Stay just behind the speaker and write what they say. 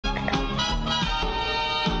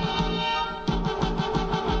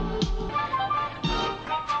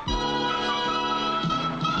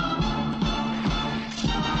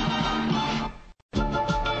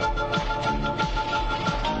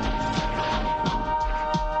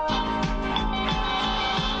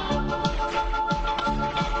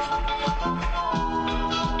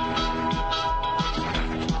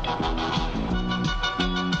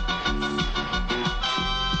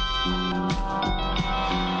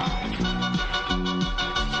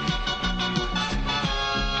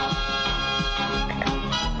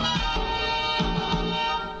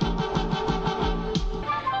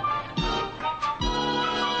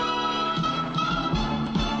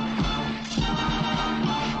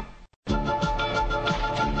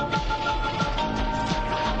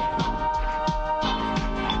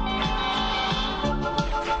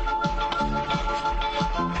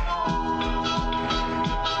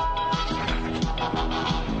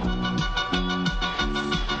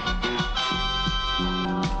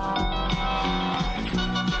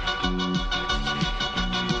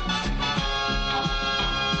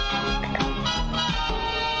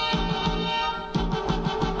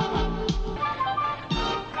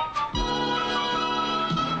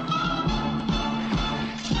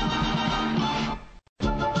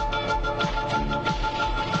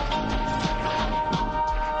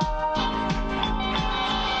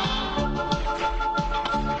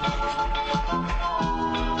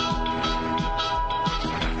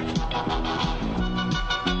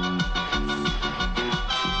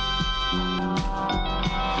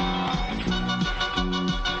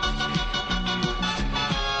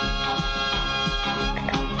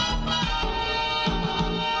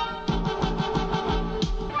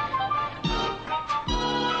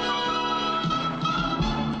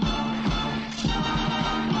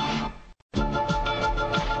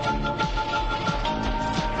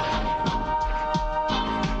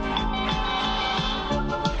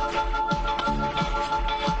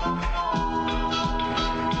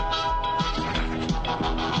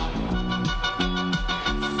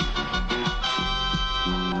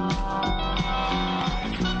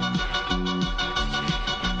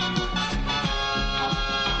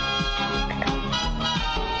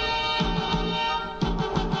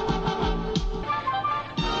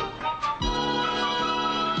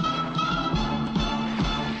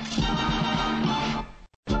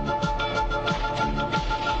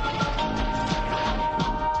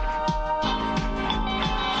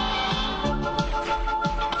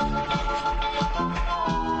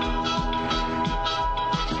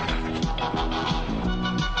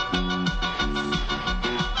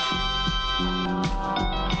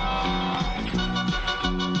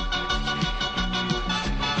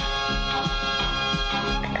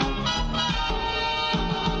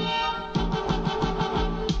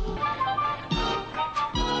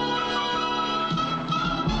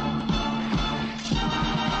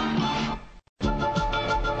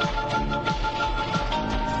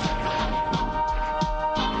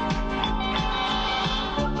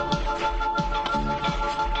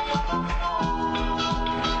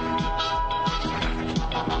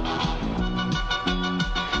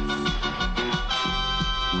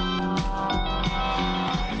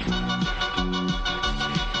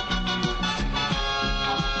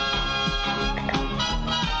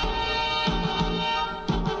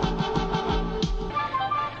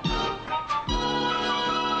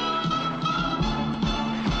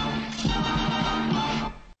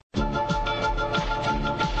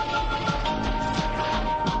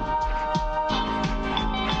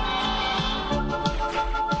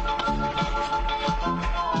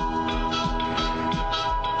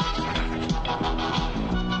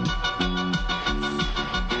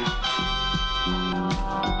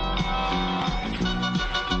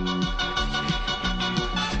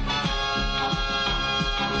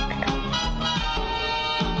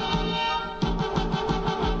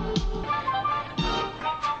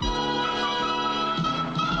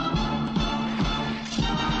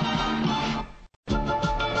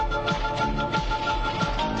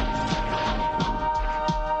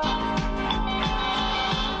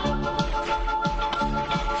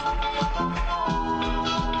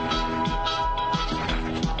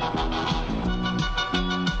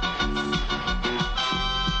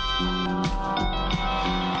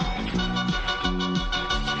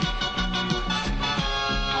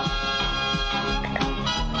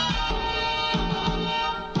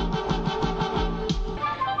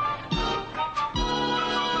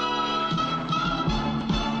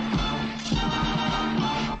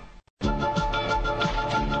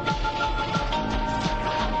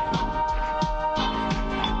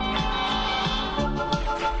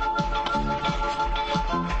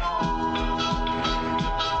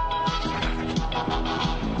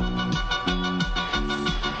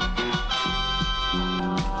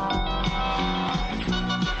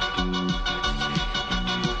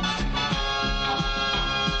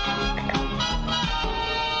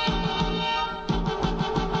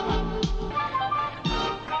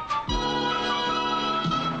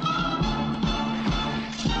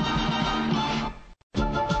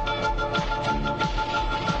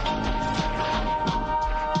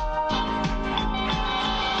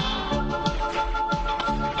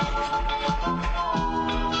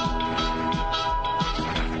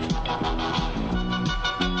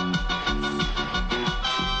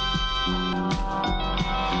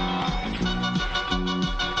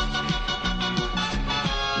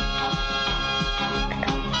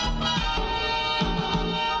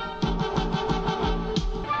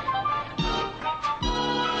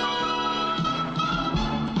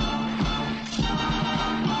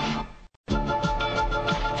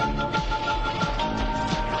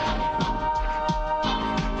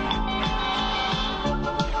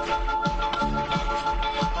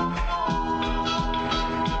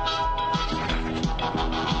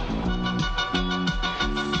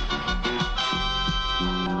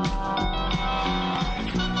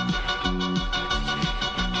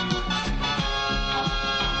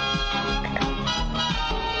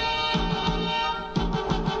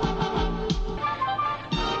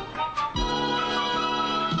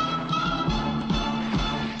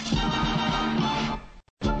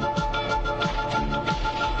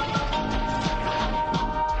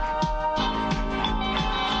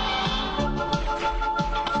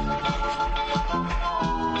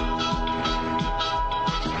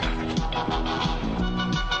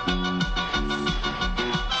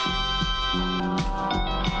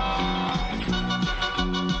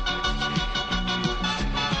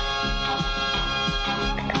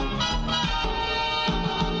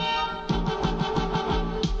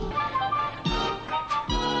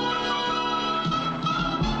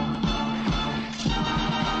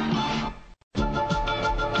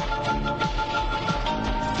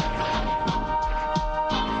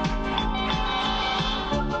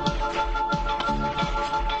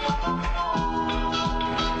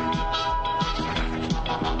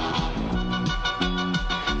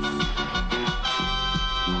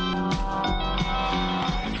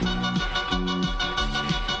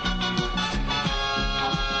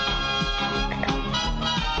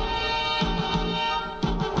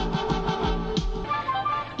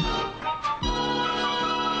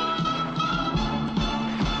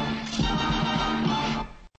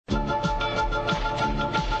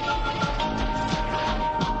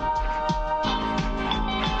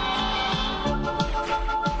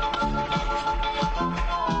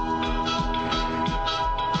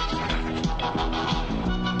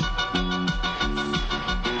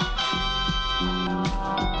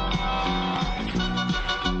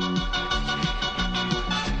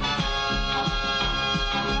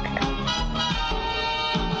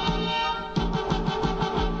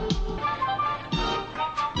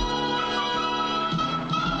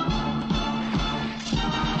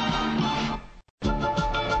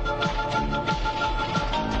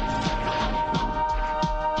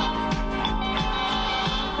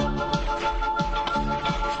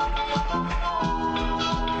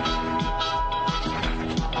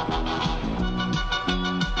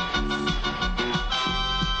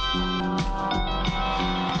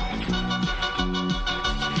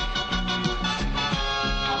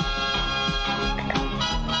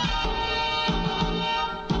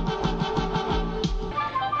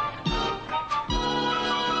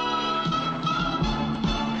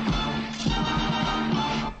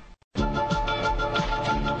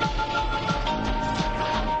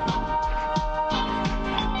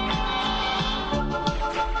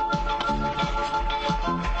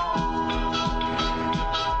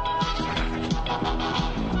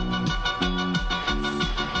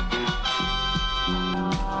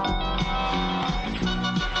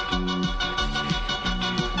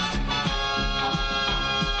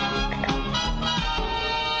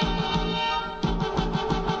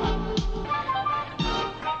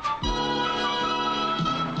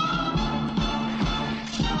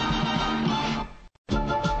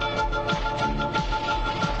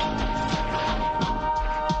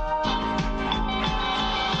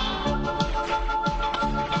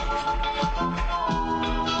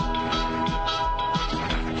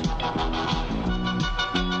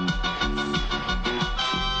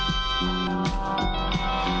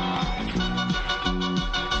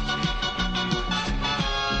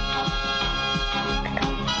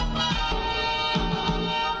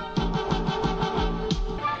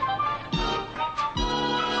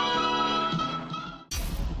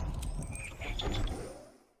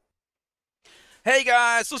Hey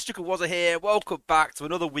guys, Sunstreaker Wozza here. Welcome back to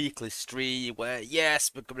another weekly stream where, yes,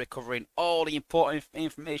 we're going to be covering all the important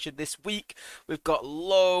information this week. We've got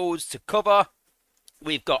loads to cover.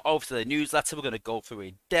 We've got obviously the newsletter we're going to go through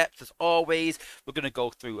in depth as always. We're going to go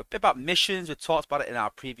through a bit about missions. We talked about it in our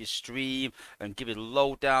previous stream and give it a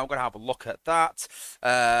lowdown. We're going to have a look at that.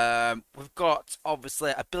 We've got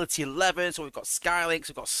obviously ability 11. So we've got Skylinks,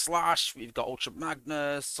 we've got Slash, we've got Ultra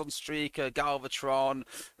Magnus, Sunstreaker, Galvatron,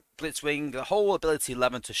 Blitzwing, the whole ability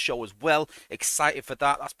 11 to show as well. Excited for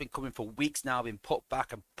that. That's been coming for weeks now, been put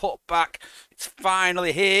back and put back. It's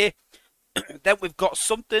finally here. Then we've got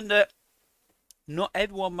something that not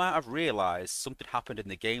everyone might have realised something happened in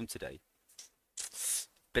the game today.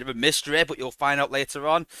 Bit of a mystery, but you'll find out later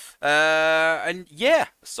on. And yeah,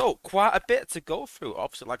 so quite a bit to go through.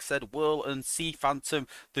 Obviously, like I said, Whirl and Sea Phantom,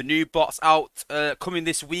 the new bots out coming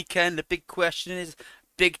this weekend. The big question is,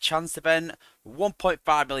 big chance event,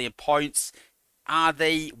 1.5 million points. Are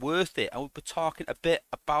they worth it? And we'll be talking a bit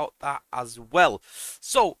about that as well.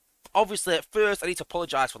 So, obviously, at first, I need to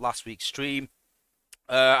apologise for last week's stream.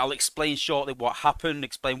 I'll explain shortly what happened,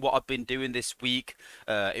 explain what I've been doing this week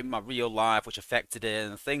in my real life, which affected it,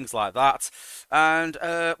 and things like that. And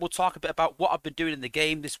we'll talk a bit about what I've been doing in the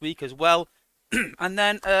game this week as well. And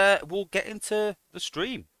then we'll get into the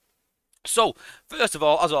stream. So, first of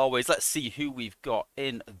all, as always, let's see who we've got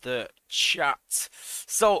in the chat.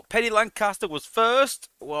 So, Penny Lancaster was first.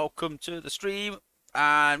 Welcome to the stream.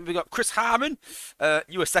 And we got Chris Harmon.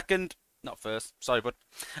 You were second. Not first, sorry, bud.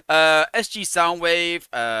 SG Soundwave,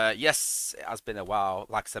 yes, it has been a while,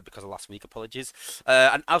 like I said, because of last week, apologies.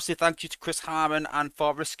 And obviously, thank you to Chris Harmon and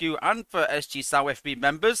for Rescue and for SG Soundwave being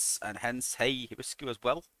members, and hence, hey, Rescue as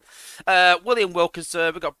well. William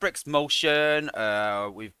Wilkinson, we've got Bricks Motion,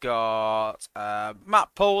 we've got Matt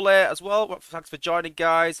Poley as well. Thanks for joining,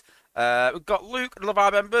 guys. We've got Luke, and love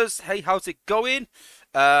our members. Hey, how's it going?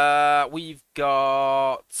 We've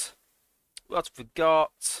got. What else have we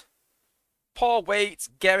got? Paul Waits,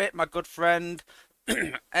 Garrett, my good friend,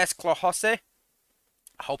 S. Clohossi.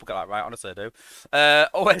 I hope I got that right, honestly I do.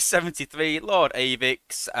 OS73, Lord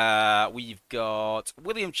Avix. We've got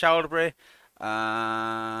William Chowdhury.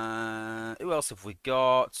 Who else have we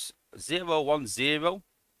got? 010.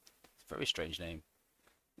 Very strange name.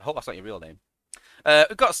 I hope that's not your real name.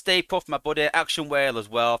 We've got Stay Puff, my buddy, Action Whale as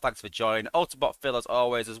well. Thanks for joining. Autobot Phil as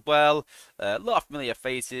always as well. A lot of familiar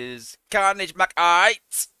faces. Carnage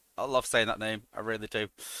McIte. I love saying that name. I really do.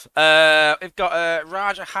 We've got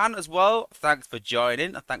Raja Han as well. Thanks for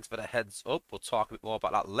joining and thanks for the heads up. We'll talk a bit more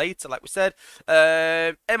about that later, like we said.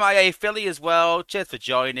 MIA Philly as well. Cheers for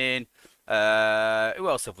joining. Who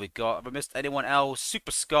else have we got? Have I missed anyone else?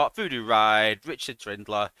 Super Scott, Voodoo Ride, Richard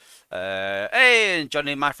Trindler, hey, and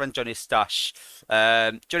Johnny, my friend Johnny Stash.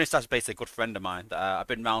 Johnny Stash is basically a good friend of mine. I've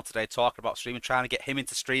been around today talking about streaming, trying to get him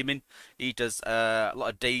into streaming. He does a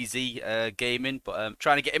lot of Daisy gaming, but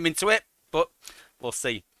trying to get him into it. But we'll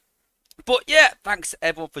see. But yeah, thanks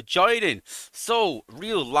everyone for joining. So,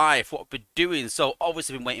 real life, what we've been doing. So,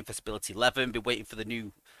 obviously, been waiting for Stability 11, been waiting for the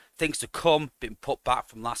new things to come, been put back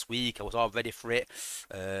from last week. I was all ready for it.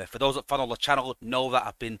 For those that follow the channel, know that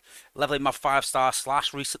I've been leveling my 5-star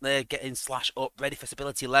Slash recently, getting Slash up, ready for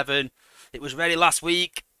Stability 11. It was ready last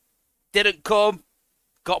week, didn't come,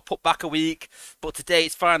 got put back a week, but today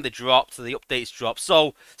it's finally dropped, so the updates dropped.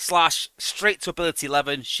 So, Slash, straight to Ability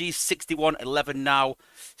 11. She's 61-11 now.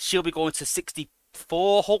 She'll be going to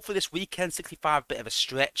 64, hopefully this weekend. 65, bit of a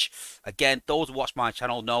stretch. Again, those who watch my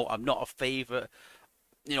channel know I'm not a favourite,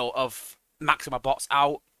 of maxing my bots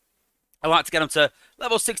out. I like to get them to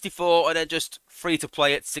level 64 and then just free to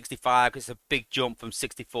play at 65 because it's a big jump from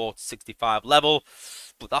 64 to 65 level.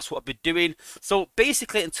 But that's what I've been doing. So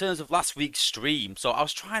basically, in terms of last week's stream, so I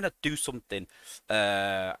was trying to do something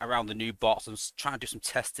around the new bots and trying to do some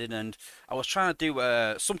testing, and I was trying to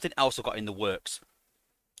do something else I got in the works.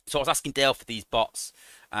 So I was asking Dale for these bots,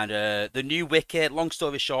 and the new wiki, long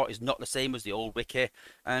story short, is not the same as the old wiki,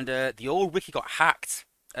 and the old wiki got hacked.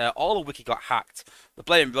 All the wiki got hacked. They're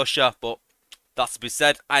blaming Russia, but that's to be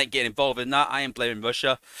said. I ain't getting involved in that. I ain't blaming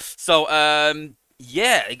Russia. So,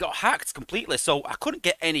 yeah, it got hacked completely. So I couldn't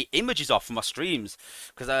get any images off from my streams.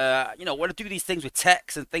 Because, when I do these things with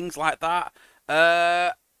text and things like that,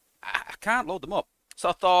 I can't load them up. So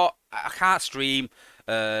I thought, I can't stream.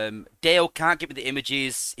 Dale can't give me the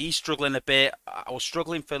images. He's struggling a bit. I was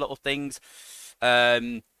struggling for little things.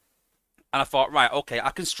 And I thought, right, okay,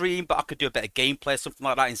 I can stream, but I could do a bit of gameplay, something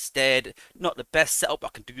like that instead. Not the best setup, but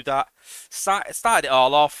I can do that. Started it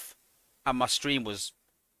all off, and my stream was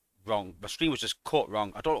wrong. My stream was just cut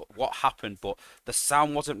wrong. I don't know what happened, but the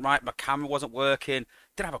sound wasn't right. My camera wasn't working.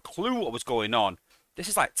 Didn't have a clue what was going on. this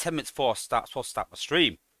is like 10 minutes before supposed to start my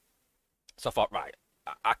stream. So I thought, right,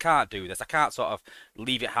 I can't do this. I can't sort of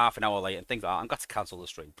leave it half an hour late and things like that. I've got to cancel the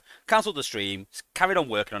stream. Cancelled the stream, carried on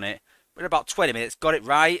working on it. But in about 20 minutes, got it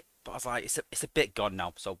right. But I was like, it's a bit gone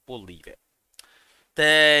now, so we'll leave it.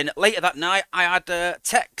 Then later that night, I had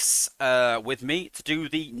Tex with me to do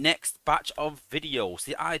the next batch of videos.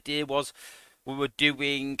 The idea was we were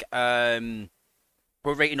doing, we're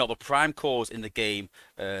rating all the prime cores in the game.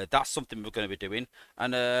 That's something we're going to be doing.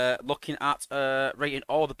 And looking at rating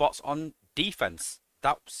all the bots on defense.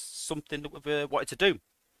 That's something that we wanted to do.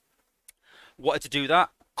 Wanted to do that.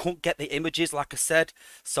 Couldn't get the images, like I said.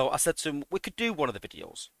 So I said to him, we could do one of the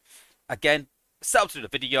videos. Again, set up to do the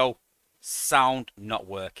video. Sound not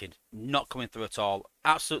working. Not coming through at all.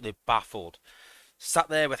 Absolutely baffled. Sat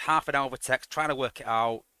there with half an hour of a text trying to work it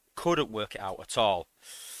out. Couldn't work it out at all.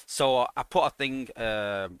 So I put a thing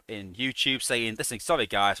in YouTube saying, listen, sorry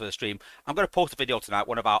guys for the stream. I'm going to post a video tonight,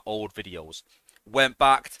 one of our old videos. Went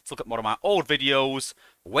back to look at one of my old videos.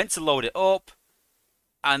 Went to load it up.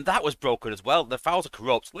 And that was broken as well. The files are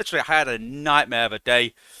corrupt. Literally, I had a nightmare of a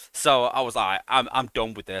day. So I was like, I'm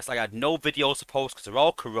done with this. I had no videos to post because they're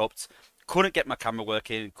all corrupt. Couldn't get my camera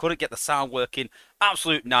working. Couldn't get the sound working.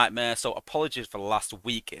 Absolute nightmare. So apologies for the last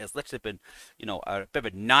week. It has literally been, you know, a bit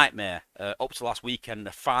of a nightmare up to last weekend.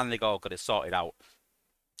 I finally got it sorted out.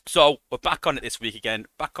 So we're back on it this week again.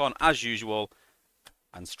 Back on as usual.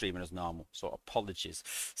 And streaming as normal, so apologies.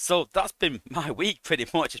 So that's been my week pretty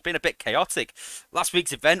much. It's been a bit chaotic. Last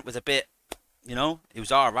week's event was a bit, you know, it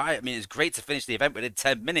was alright. I mean, it was great to finish the event within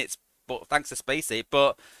 10 minutes, but thanks to Spacey,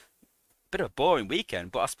 but a bit of a boring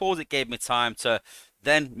weekend. But I suppose it gave me time to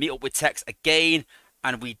then meet up with Tex again,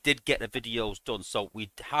 and we did get the videos done. So we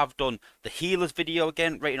have done the healers video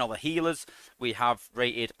again, rating all the healers. We have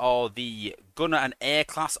rated all the gunner and air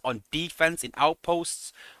class on defense in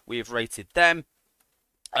outposts. We've rated them.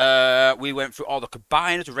 We went through all the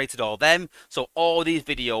combiners, we rated all them. So all these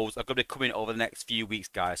videos are going to be coming over the next few weeks,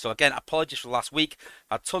 guys. So again, apologies for last week.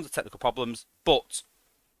 I had tons of technical problems, but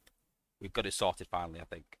we've got it sorted finally, I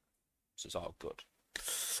think. So it's all good.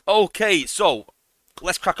 Okay, so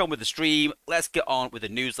let's crack on with the stream. Let's get on with the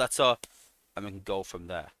newsletter, and we can go from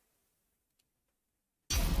there.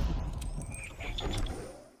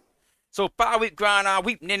 So, Battle Week Grinder,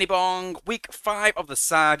 Week Ninibong, Week 5 of the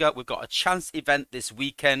Saga. We've got a chance event this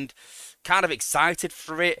weekend. Kind of excited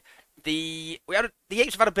for it. The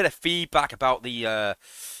apes have had a bit of feedback about the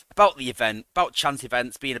event, about chance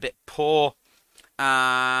events being a bit poor,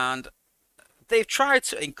 and they've tried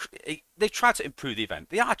to improve the event.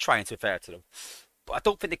 They are trying, to be fair to them, but I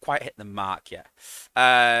don't think they quite hit the mark yet.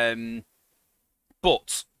 But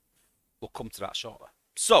we'll come to that shortly.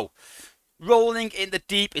 So, Rolling in the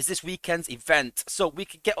Deep is this weekend's event. So we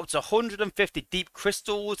could get up to 150 deep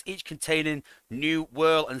crystals, each containing new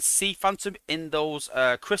whirl and sea phantom in those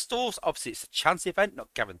crystals. Obviously, it's a chance event,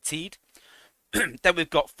 not guaranteed. Then we've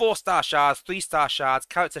got 4-star shards, 3-star shards,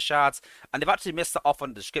 character shards, and they've actually missed that off on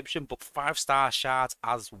the description, but 5-star shards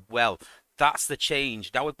as well. That's the change.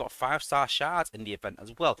 Now we've got 5-star shards in the event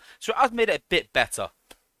as well. So it has made it a bit better.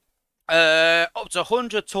 Up to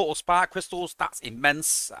 100 total spark crystals. That's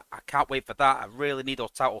immense. I can't wait for that. I really need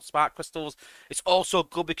those total spark crystals. It's also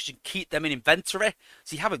good because you can keep them in inventory,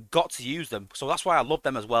 so you haven't got to use them. So that's why I love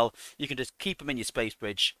them as well. You can just keep them in your space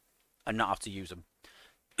bridge and not have to use them.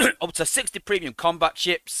 Up to 60 premium combat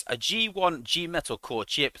chips, a G1 G metal core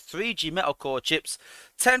chip, 3 G metal core chips,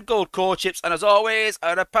 10 gold core chips, and as always,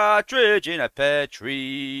 a partridge in a pear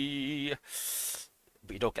tree.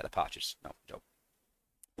 But you don't get the partridge. No, you don't.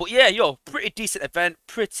 But yeah, yo, pretty decent event,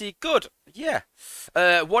 pretty good. Yeah,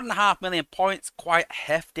 1.5 million points, quite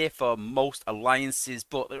hefty for most alliances,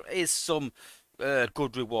 but there is some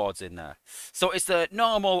good rewards in there. So it's the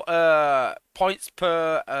normal points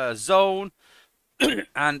per zone,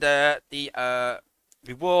 and the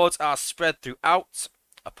rewards are spread throughout.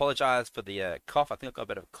 Apologise for the cough. I think I've got a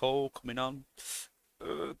bit of a cold coming on.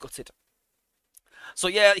 Gutted. So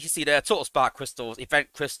yeah, you can see there, total spark crystals, event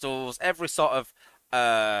crystals, every sort of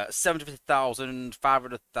 750,000,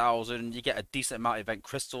 500,000, you get a decent amount of event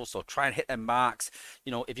crystals, so try and hit them marks.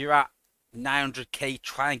 You know, if you're at 900k,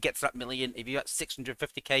 try and get to that million. If you're at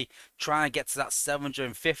 650k, try and get to that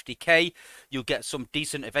 750k. You'll get some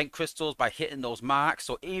decent event crystals by hitting those marks.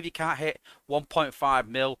 So even if you can't hit 1.5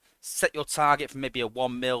 mil, set your target for maybe a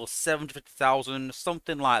 1 mil, 750,000,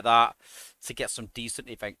 something like that, to get some decent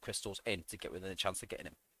event crystals in, to get within a chance of getting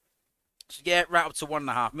them. So yeah, right up to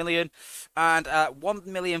 1.5 million, and at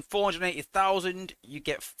 1,480,000, you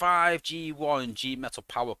get 5 G1 G metal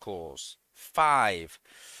power cores. 5,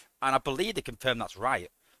 and I believe they confirm that's right.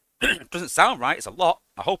 It doesn't sound right. It's a lot.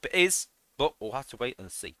 I hope it is, but we'll have to wait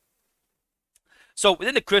and see. So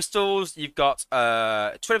within the crystals, you've got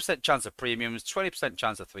 20% chance of premiums, 20%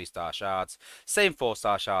 chance of 3-star shards, same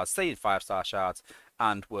 4-star shards, same 5-star shards,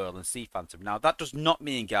 and whirl and sea phantom. Now that does not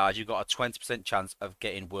mean, guys, you've got a 20% chance of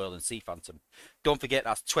getting whirl and sea phantom. Don't forget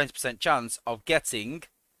that's 20% chance of getting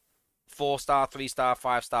 4-star, 3-star,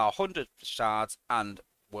 5-star, 100 shards, and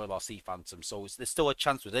whirl or sea phantom. So there's still a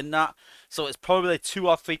chance within that. So it's probably 2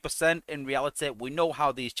 or 3% in reality. We know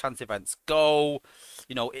how these chance events go.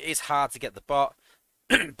 You know, it is hard to get the bot.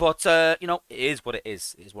 But, you know, it is what it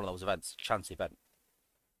is. It is one of those events, chance event.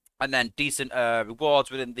 And then decent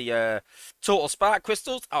rewards within the total spark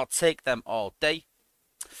crystals. I'll take them all day.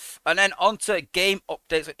 And then on to game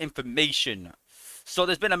updates and information. So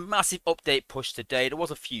there's been a massive update push today. There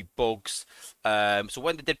was a few bugs. So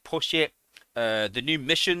when they did push it, the new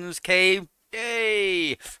missions came.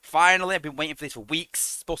 Yay! Finally, I've been waiting for this for weeks.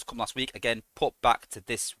 Supposed to come last week. Again, put back to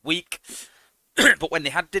this week. But when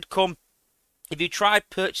they did come, if you tried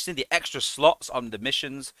purchasing the extra slots on the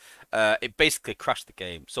missions, it basically crashed the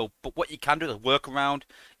game. So, but what you can do is a workaround.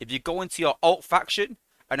 If you go into your alt faction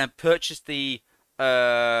and then purchase them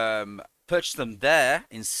there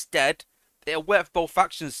instead, it'll work for both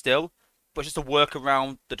factions still, but it's just a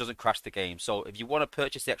workaround that doesn't crash the game. So if you want to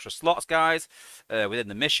purchase the extra slots, guys, within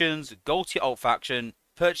the missions, go to your alt faction,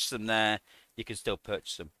 purchase them there. You can still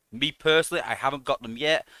purchase them. Me personally, I haven't got them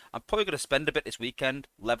yet. I'm probably going to spend a bit this weekend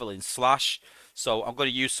leveling Slash. So I'm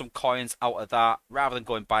going to use some coins out of that rather than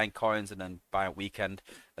going buying coins and then buying weekend.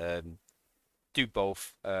 Do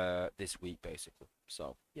both this week basically.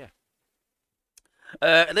 So yeah.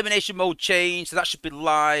 Elimination mode change, so that should be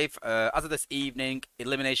live as of this evening.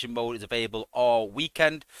 Elimination mode is available all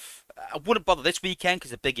weekend. I wouldn't bother this weekend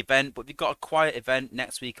because it's a big event, but if you've got a quiet event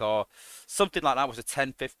next week or something like that, was a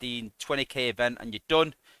 10, 15, 20k event and you're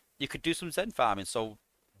done, you could do some Zen farming. So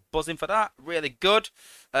buzzing for that, really good.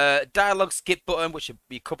 Dialogue skip button, which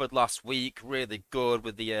we covered last week, really good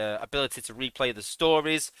with the ability to replay the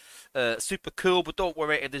stories. Super cool, but don't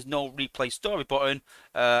worry if there's no replay story button.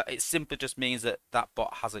 It simply just means that that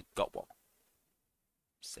bot hasn't got one.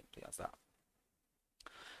 Simply as that.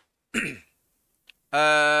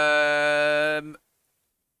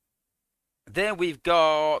 Then we've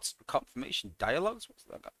got confirmation dialogues. What's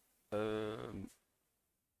that?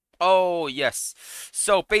 Oh yes.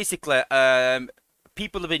 So basically,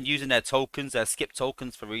 people have been using their tokens, their skip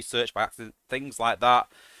tokens for research by accident, things like that.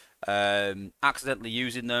 Accidentally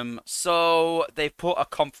using them. So they've put a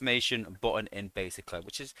confirmation button in basically,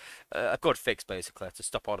 which is a good fix basically to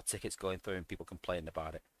stop all the tickets going through and people complaining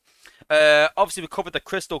about it. Obviously we covered the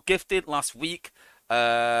crystal gifting last week.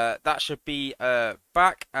 That should be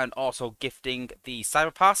back, and also gifting the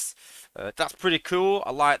cyber pass. That's pretty cool.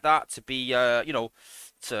 I like that to be you know,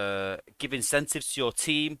 to give incentives to your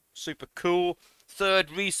team. Super cool.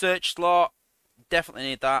 Third research slot, definitely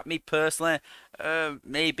need that. Me personally,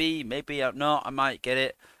 maybe not, I might get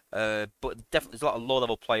it. But definitely there's a lot of low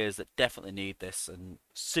level players that definitely need this, and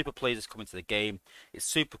super players coming to the game. It's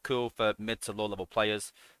super cool for mid to low level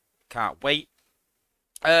players. Can't wait.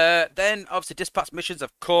 Then obviously dispatch missions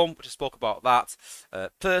have come, which I spoke about that.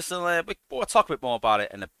 Personally, we'll talk a bit more about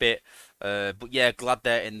it in a bit. But yeah, glad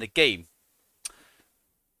they're in the game.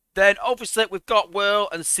 Then obviously we've got whirl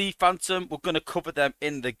and sea phantom. We're going to cover them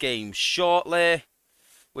in the game shortly.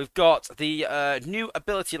 We've got the new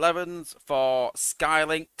ability 11s for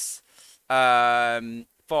Skylinks,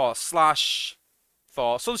 for Slash,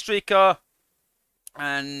 for Sunstreaker,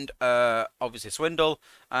 and obviously Swindle,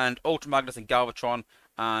 and Ultra Magnus and Galvatron,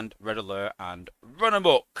 and Red Alert and Run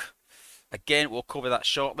Amok. Again, we'll cover that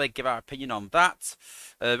shortly, give our opinion on that.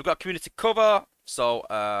 We've got community cover, so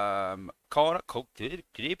community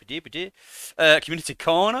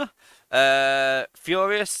corner.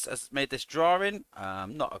 Furious has made this drawing.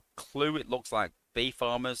 Not a clue. It looks like bee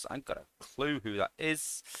farmers. I ain't got a clue who that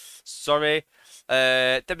is. Sorry.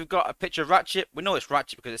 Then we've got a picture of Ratchet. We know it's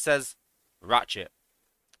Ratchet because it says Ratchet.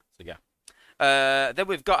 So yeah. Then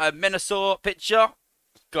we've got a Menosaur picture.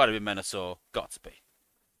 Gotta be Menosaur. Got to be.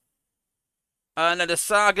 And then the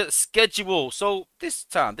Saga schedule. So this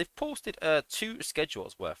time they've posted 2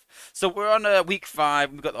 schedules worth. So we're on week 5.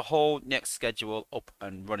 And we've got the whole next schedule up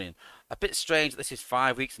and running. A bit strange. This is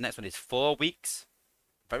 5 weeks. The next one is 4 weeks.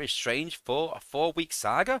 Very strange for a 4-week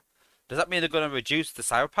saga. Does that mean they're going to reduce the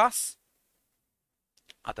Cyber Pass?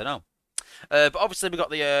 I don't know. But obviously we've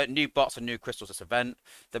got the new bots and new crystals this event.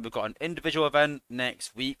 Then we've got an individual event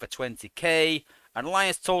next week for 20k. An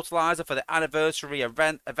Alliance Totalizer for the anniversary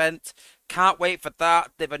event. Can't wait for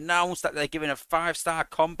that. They've announced that they're giving a 5-star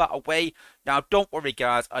combat away. Now don't worry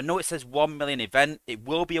guys. I know it says 1 million event. It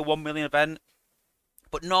will be a 1 million event.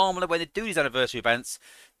 But normally when they do these anniversary events,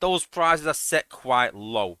 those prizes are set quite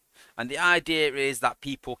low. And the idea is that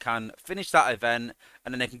people can finish that event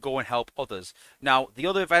and then they can go and help others. Now, the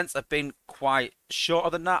other events have been quite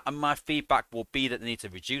shorter than that, and my feedback will be that they need to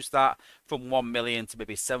reduce that from 1 million to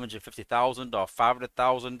maybe 750,000 or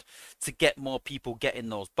 500,000 to get more people getting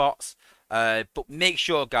those bots. But make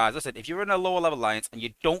sure, guys, listen, if you're in a lower level alliance and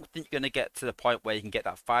you don't think you're going to get to the point where you can get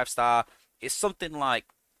that 5-star, it's something like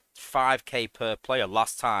 5k per player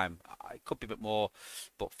last time. It could be a bit more,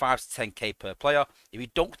 but 5 to 10k per player. If you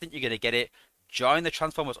don't think you're going to get it, join the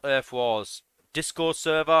Transformers Earth Wars Discord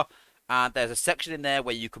server, and there's a section in there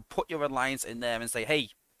where you can put your alliance in there and say, hey,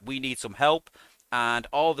 we need some help. And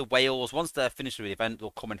all the whales, once they're finished with the event,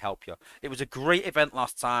 will come and help you. It was a great event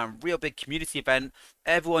last time, real big community event.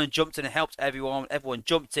 Everyone jumped in and helped everyone. Everyone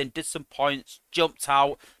jumped in, did some points, jumped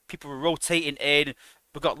out. People were rotating in.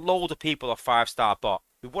 We got loads of people a 5-star bot.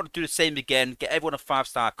 We want to do the same again, get everyone a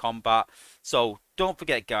 5-star combat. So don't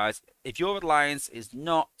forget, guys, if your alliance is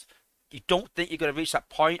not, you don't think you're going to reach that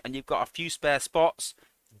point and you've got a few spare spots,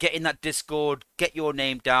 get in that Discord, get your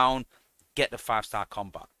name down, get the 5-star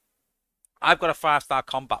combat. I've got a 5-star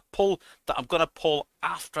combat pull that I'm going to pull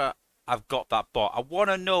after I've got that bot. I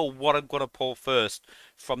want to know what I'm going to pull first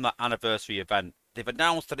from that anniversary event. They've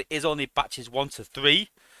announced that it is only batches 1 to 3.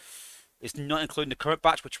 It's not including the current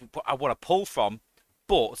batch, which I want to pull from.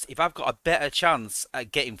 But if I've got a better chance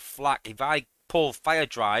at getting flak, if I pull Fire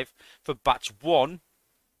Drive for batch 1,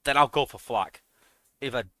 then I'll go for flak.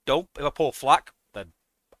 If I pull flak, then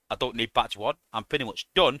I don't need batch 1. I'm pretty much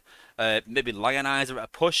done. Maybe Lionizer at a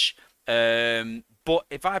push. But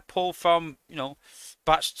if I pull from,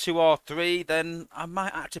 batch 2 or 3, then I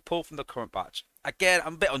might actually pull from the current batch. Again,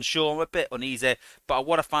 I'm a bit unsure, I'm a bit uneasy, but I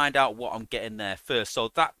want to find out what I'm getting there first. So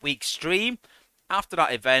that week's stream, after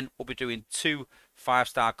that event, we'll be doing 2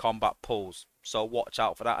 5-star combat pulls. So watch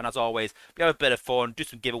out for that. And as always, we have a bit of fun, do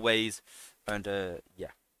some giveaways, and yeah.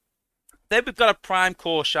 Then we've got a Prime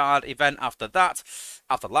Core Shard event after that.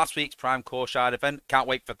 After last week's Prime Core Shard event. Can't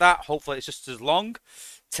wait for that. Hopefully it's just as long.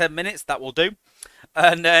 10 minutes, that will do.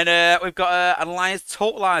 And then we've got an Alliance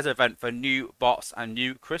Totalizer event for new bots and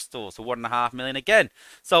new crystals for 1.5 million again.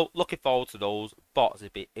 So looking forward to those bots.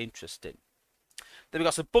 It'd be interesting. Then we've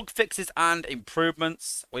got some bug fixes and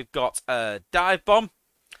improvements. We've got Dive Bomb,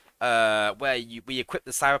 where we equipped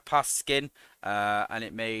the Cyberpass skin, and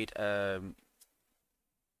it made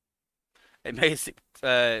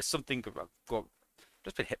something go.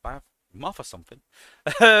 Just been hit by a moth or something,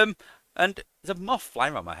 and there's a moth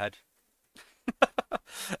flying around my head.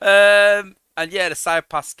 And yeah, the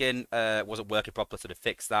Cyberpass skin wasn't working properly, so they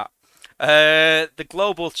fixed that. The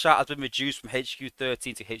global chat has been reduced from HQ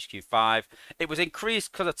 13 to HQ 5. It was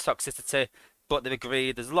increased because of toxicity, but they've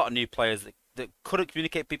agreed. There's a lot of new players that couldn't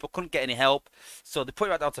communicate, people couldn't get any help, so they put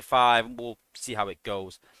it right down to 5, and we'll see how it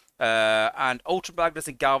goes. And Ultra Magnus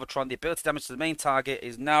and Galvatron, the ability damage to the main target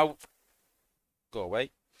is now go away.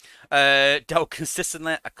 Dealt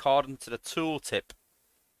consistently according to the tooltip.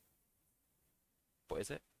 What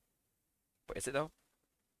is it? What is it though?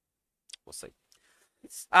 We'll see.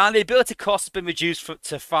 And the ability cost has been reduced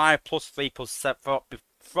to 5 plus 3 plus 7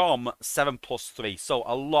 from 7 plus 3. So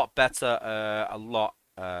a lot better, a lot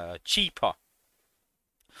cheaper.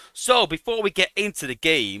 So before we get into the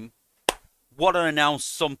game, want to announce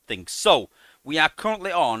something. So we are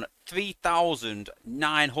currently on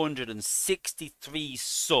 3,963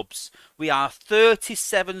 subs. We are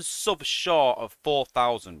 37 subs short of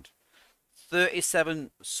 4,000.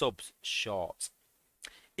 37 subs short.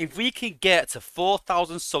 If we can get to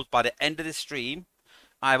 4,000 subs by the end of the stream,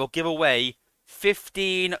 I will give away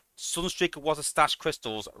 15 Sunstreaker Wozza Stash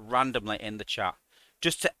crystals randomly in the chat.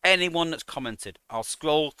 Just to anyone that's commented. I'll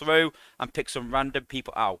scroll through and pick some random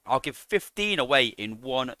people out. I'll give 15 away in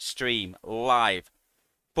one stream live.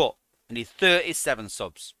 But I need 37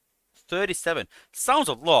 subs. 37. Sounds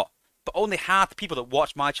a lot, but only half the people that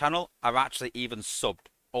watch my channel are actually even subbed.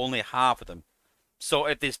 Only half of them. So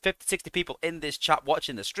if there's 50, 60 people in this chat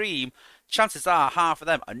watching the stream, chances are half of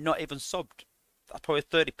them are not even subbed. That's probably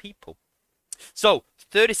 30 people. So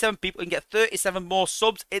 37 people can get 37 more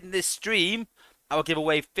subs in this stream. I will give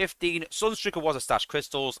away 15 Sunstreaker Wozza Stash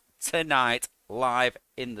crystals tonight live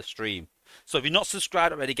in the stream. So if you're not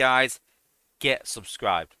subscribed already, guys, get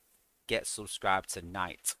subscribed. Get subscribed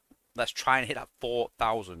tonight. Let's try and hit that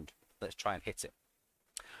 4,000. Let's try and hit it.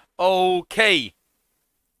 Okay.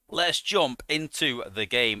 Let's jump into the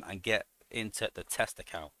game and get into the test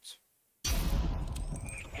account.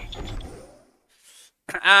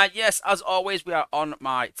 Yes, as always, we are on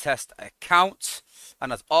my test account.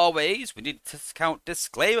 And as always, we need a test account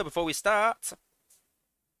disclaimer before we start.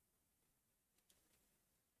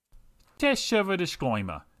 Test server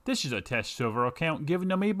disclaimer. This is a test server account given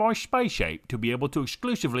to me by Spaceshape to be able to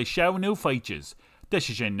exclusively show new features.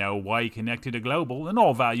 This is in no way connected to Global, and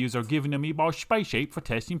all values are given to me by Spaceshape for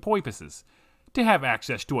testing purposes. To have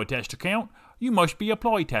access to a test account, you must be a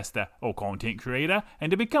playtester or content creator,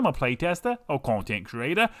 and to become a playtester or content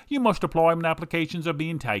creator, you must apply when applications are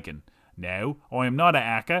being taken. No, I am not a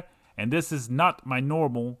hacker, and this is not my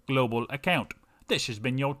normal Global account. This has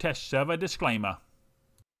been your test server disclaimer.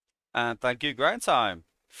 And thank you, Grind Time.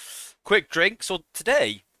 Quick drink. So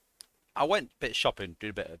today, I went a bit shopping,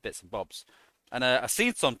 doing a bit of bits and bobs, and I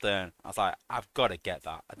seen something. I was like, I've got to get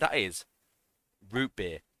that. And that is root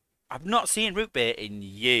beer. I've not seen root beer in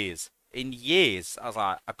years. In years, I was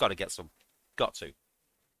like, I've got to get some. Got to.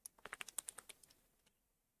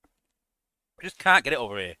 I just can't get it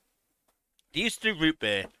over here. They used to do root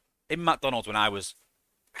beer in McDonald's when I was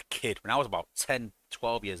a kid, when I was about 10,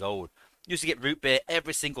 12 years old. Used to get root beer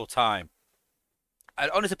every single time.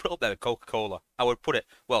 I'd honestly put it up there with Coca-Cola. I would put it,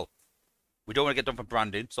 well, we don't want to get done for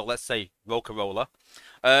branding, so let's say Roca-Rola.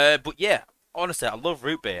 But yeah, honestly, I love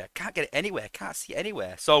root beer. I can't get it anywhere. I can't see it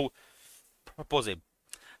anywhere. So, proper buzzing.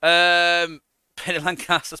 Penny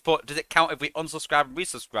Lancaster Sport, does it count if we unsubscribe and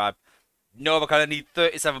resubscribe? No, I kind of need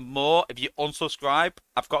 37 more. If you unsubscribe,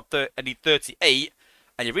 I need 38,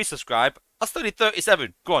 and you resubscribe, I still need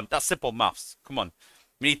 37. Go on, that's simple maths. Come on.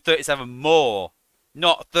 We need 37 more.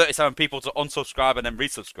 Not 37 people to unsubscribe and then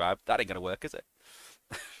resubscribe. That ain't going to work, is it?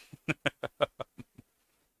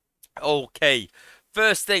 Okay.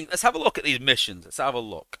 First thing, let's have a look at these missions. Let's have a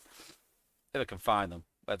look. If I can find them.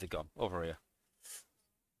 Where have they gone? Over here.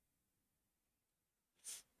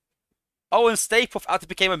 Oh, and Stay Puft after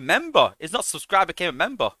became a member. He's not subscribed, became a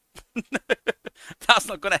member. That's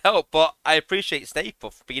not going to help, but I appreciate Stay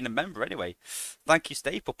Puft being a member anyway. Thank you,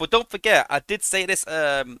 Stay Puft. But don't forget, I did say this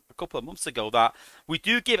a couple of months ago, that we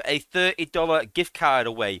do give a $30 gift card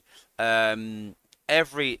away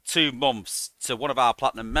every 2 months to one of our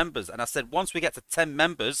Platinum members. And I said once we get to 10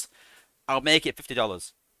 members, I'll make it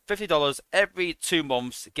 $50. $50 every 2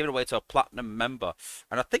 months, give it away to a Platinum member.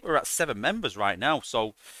 And I think we're at 7 members right now.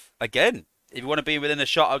 So, again, if you want to be within a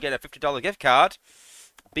shot of getting a $50 gift card,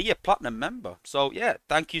 be a Platinum member. So, yeah,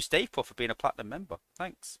 thank you, Stay Puft, for being a Platinum member.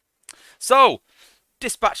 Thanks. So,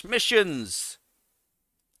 dispatch missions.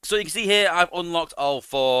 So, you can see here, I've unlocked all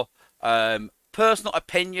 4. Personal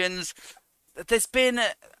opinions. There's been,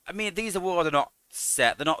 I mean, these awards are not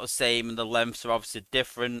set. They're not the same, and the lengths are obviously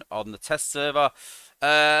different on the test server.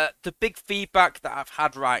 The big feedback that I've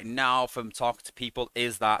had right now from talking to people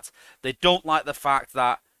is that they don't like the fact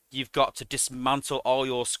that you've got to dismantle all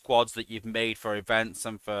your squads that you've made for events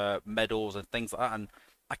and for medals and things like that. And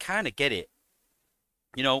I kind of get it.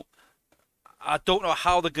 You know, I don't know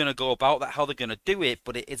how they're going to go about that, how they're going to do it,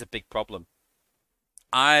 but it is a big problem.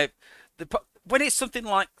 When it's something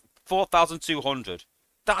like 4,200,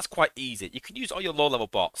 that's quite easy. You can use all your low-level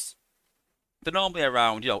bots. They're normally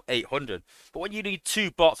around, 800. But when you need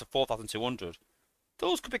 2 bots of 4,200,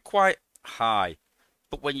 those could be quite high.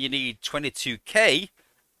 But when you need 22k,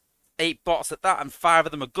 8 bots at that, and 5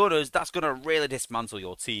 of them are gunners, that's going to really dismantle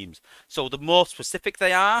your teams. So the more specific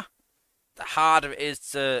they are, the harder it is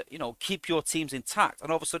to, keep your teams intact.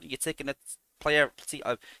 And all of a sudden, you're taking a player,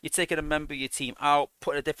 you're taking a member of your team out,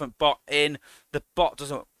 putting a different bot in. The bot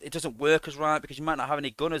doesn't work as right because you might not have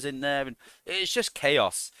any gunners in there, and it's just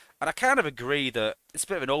chaos. And I kind of agree that it's a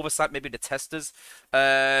bit of an oversight, maybe the testers.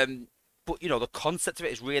 But the concept of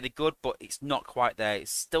it is really good, but it's not quite there. It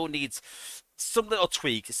still needs some little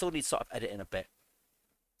tweaks. It still needs sort of editing a bit.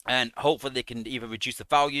 And hopefully they can either reduce the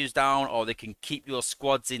values down, or they can keep your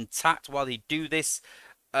squads intact while they do this.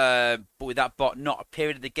 But with that bot not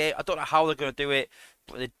appearing in the game, I don't know how they're going to do it,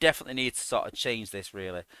 but they definitely need to sort of change this,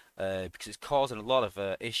 really, because it's causing a lot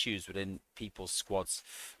of issues within people's squads.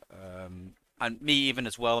 And me even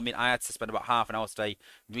as well. I mean, I had to spend about half an hour today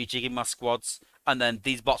rejigging my squads, and then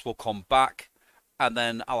these bots will come back, and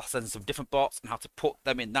then I'll send some different bots and have to put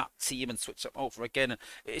them in that team and switch them over again. And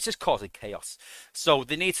it's just causing chaos. So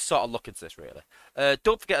they need to sort of look into this, really.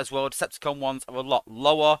 Don't forget as well, Decepticon ones are a lot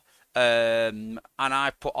lower. And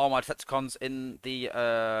I put all my Decepticons in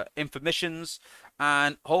the info missions,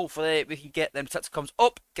 and hopefully we can get them Decepticons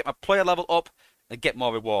up, get my player level up, and get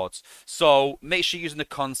more rewards. So make sure you're using the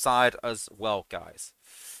con side as well, guys.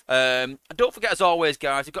 And don't forget, as always,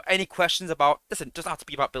 guys, if you've got any questions about, listen, it doesn't have to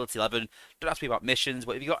be about Ability 11, don't have to be about missions,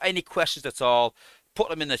 but if you've got any questions at all, put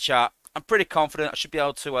them in the chat. I'm pretty confident I should be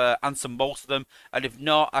able to answer most of them, and if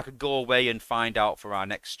not, I could go away and find out for our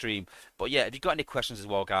next stream. But yeah, if you've got any questions as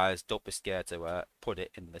well, guys, don't be scared to put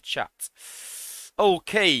it in the chat.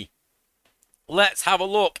 Okay, let's have a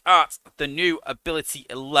look at the new ability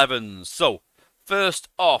 11. So, first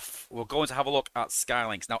off, we're going to have a look at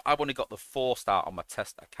Skylinks. Now, I've only got the 4-star on my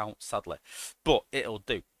test account, sadly, but it'll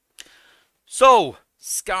do. So,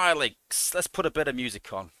 Skylinks, let's put a bit of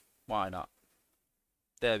music on. Why not?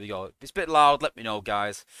 There we go. If it's a bit loud, let me know,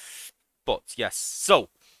 guys. But, yes. So,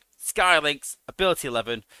 Skylinks, ability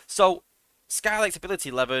 11. So, Skylinks, ability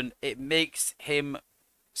 11, it makes him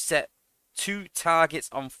set 2 targets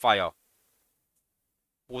on fire.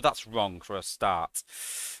 Well, that's wrong for a start.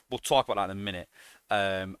 We'll talk about that in a minute.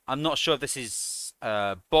 I'm not sure if this is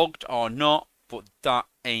bugged or not, but that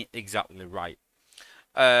ain't exactly right.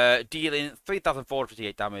 Dealing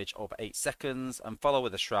 3,458 damage over 8 seconds and follow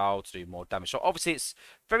with a shroud to do more damage. So obviously it's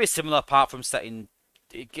very similar apart from setting,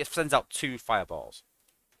 sends out 2 fireballs.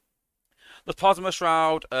 The plasma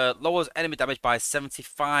shroud lowers enemy damage by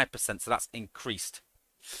 75%, so that's increased.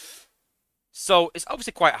 So it's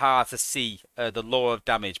obviously quite hard to see the lower of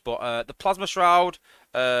damage, but the plasma shroud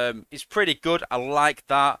is pretty good. I like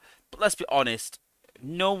that, but let's be honest,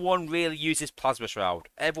 no one really uses plasma shroud.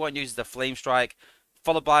 Everyone uses the flame strike,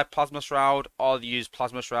 followed by plasma shroud, or they use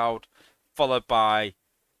plasma shroud followed by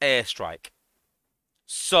air strike.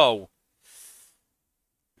 So,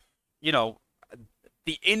 you know,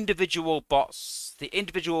 the individual bots, the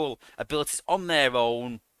individual abilities on their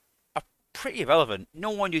own are pretty irrelevant. No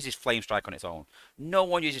one uses flame strike on its own. No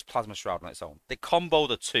one uses plasma shroud on its own. They combo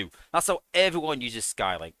the 2. That's how everyone uses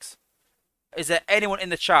Skylinks. Is there anyone in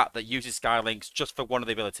the chat that uses Skylinks just for one of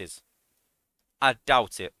the abilities? I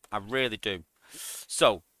doubt it. I really do.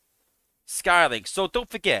 So, Skylinks. So don't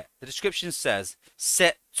forget, the description says,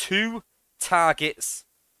 set 2 targets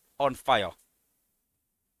on fire.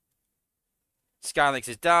 Skylinks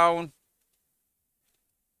is down.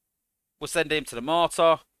 We'll send him to the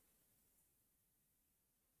mortar.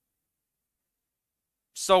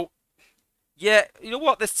 So, yeah, you know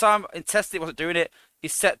what? This time in testing, it wasn't doing it. He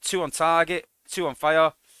set 2 on target, 2 on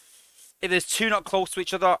fire. If there's 2 not close to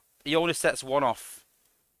each other, he only sets 1 off.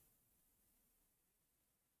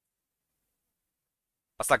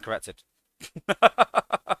 I stand corrected.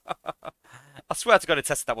 I swear to God, I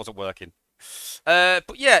tested that wasn't working.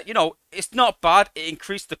 But yeah, you know, it's not bad. It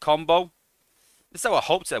increased the combo. This is how I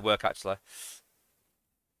hoped it would work, actually.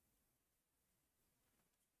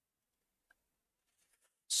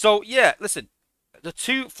 So yeah, listen, the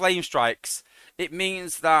 2 flame strikes, it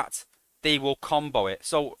means that they will combo it.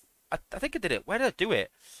 So I think I did it. Where did I do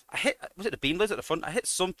it? I hit, was it the beam lasers at the front? I hit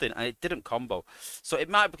something and it didn't combo. So it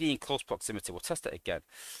might be in close proximity. We'll test it again.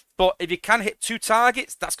 But if you can hit 2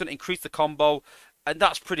 targets, that's going to increase the combo. And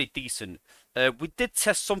that's pretty decent. We did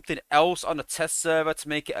test something else on the test server to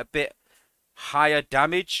make it a bit higher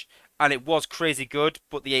damage. And it was crazy good.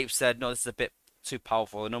 But the ape said, no, this is a bit too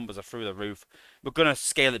powerful. The numbers are through the roof. We're going to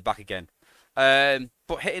scale it back again.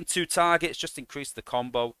 But hitting 2 targets just increased the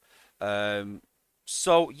combo.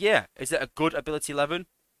 So, yeah. Is it a good ability 11?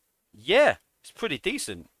 Yeah, it's pretty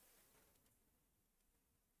decent.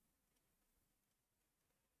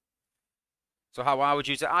 So how I would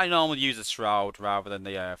use it, I normally use the Shroud rather than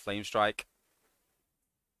the Flame Strike.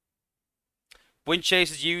 Wind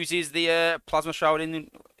Chasers uses the Plasma Shroud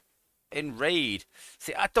in Raid.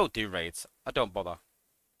 See, I don't do raids. I don't bother.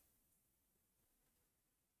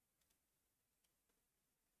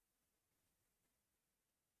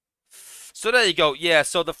 So there you go. Yeah,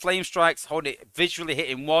 so the Flame Strike's holding it visually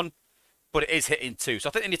hitting 1. But it is hitting 2. So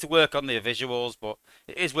I think they need to work on the visuals, but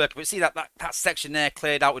it is working. But see that section there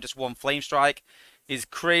cleared out with just 1 flame strike is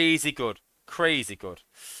crazy good. Crazy good.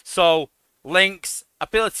 So, Link's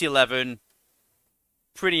ability 11,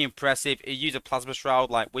 pretty impressive. If you use a plasma shroud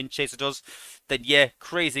like Wind Chaser does, then yeah,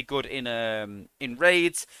 crazy good in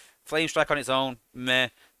raids. Flame strike on its own, meh.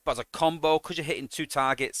 But as a combo, because you're hitting 2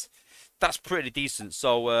 targets, that's pretty decent.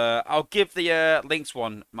 So I'll give the Link's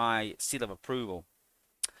one my seal of approval.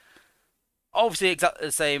 Obviously exactly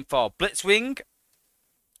the same for Blitzwing.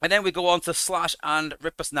 And then we go on to Slash and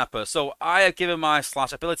Ripper Snapper. So I have given my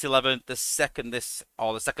Slash ability 11 the second that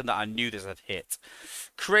I knew this had hit.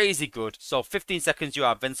 Crazy good. So 15 seconds you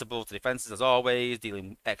are invincible to defenses as always,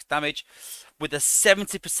 dealing X damage. With a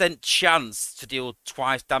 70% chance to deal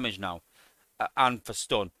twice damage now. And for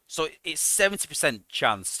stun. So it's 70%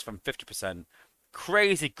 chance from 50%.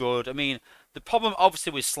 Crazy good. I mean, the problem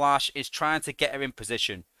obviously with Slash is trying to get her in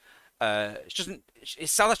position. It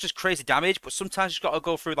sounds like just crazy damage, but sometimes you've got to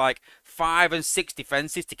go through like 5 and 6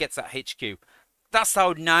 defenses to get to that HQ. That's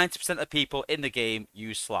how 90% of people in the game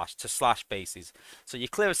use Slash, to slash bases. So you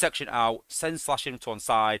clear a section out, send Slash into one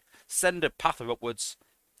side, send a path upwards,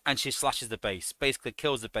 and she slashes the base. Basically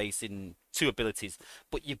kills the base in 2 abilities.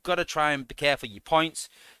 But you've got to try and be careful of your points.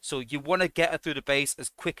 So you want to get her through the base as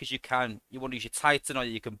quick as you can. You want to use your Titan or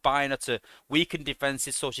you combine her to weaken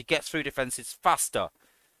defenses so she gets through defenses faster.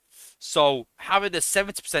 So having the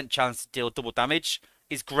 70% chance to deal double damage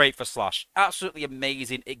is great for Slash. Absolutely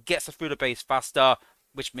amazing. It gets her through the base faster,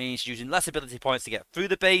 which means using less ability points to get through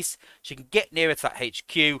the base. She can get nearer to that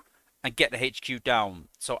HQ and get the HQ down.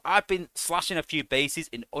 So I've been slashing a few bases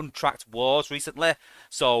in untracked wars recently.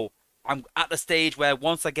 So I'm at the stage where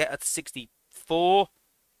once I get her to 64,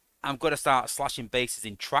 I'm going to start slashing bases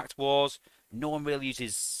in tracked wars. No one really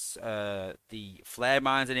uses the flare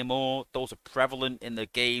mines anymore. Those are prevalent in the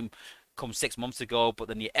game come 6 months ago, but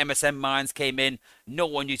then the MSM mines came in. No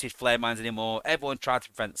one uses flare mines anymore. Everyone tried to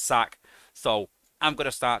prevent sack. So I'm going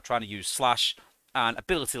to start trying to use slash and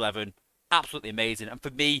ability 11. Absolutely amazing. And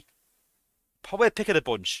for me, probably a pick of the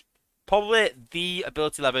bunch. Probably the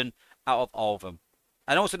ability 11 out of all of them.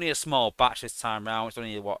 I know it's only a small batch this time round. It's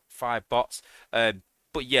only, what, 5 bots.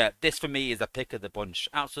 But yeah, this for me is a pick of the bunch.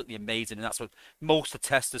 Absolutely amazing. And that's what most of the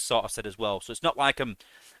testers sort of said as well. So it's not like I'm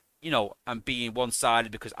being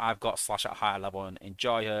one-sided because I've got Slash at a higher level and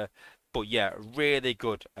enjoy her. But yeah, really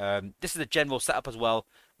good. This is a general setup as well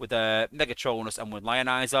with Megatronus and with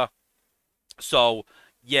Lionizer. So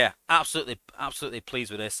yeah, absolutely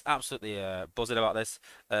pleased with this. Absolutely buzzing about this.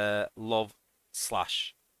 Love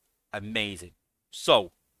Slash. Amazing.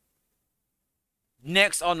 So,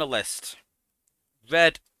 next on the list,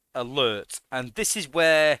 Red Alert. And this is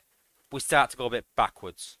where we start to go a bit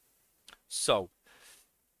backwards. So,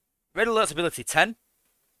 Red Alert's ability 10.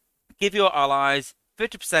 Give your allies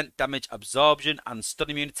 50% damage absorption and stun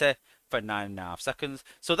immunity for 9.5 seconds.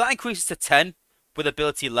 So that increases to 10 with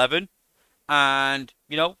ability 11. And,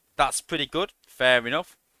 that's pretty good. Fair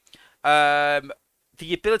enough.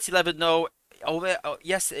 The ability 11, though,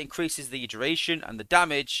 yes, it increases the duration and the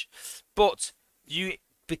damage, but you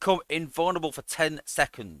become invulnerable for 10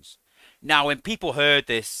 seconds. Now, when people heard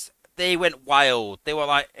this, they went wild. They were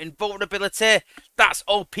like, invulnerability? That's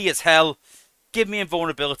OP as hell. Give me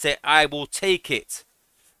invulnerability. I will take it.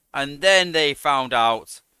 And then they found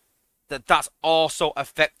out that that's also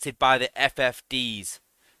affected by the FFDs.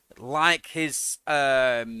 Like his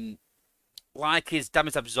damage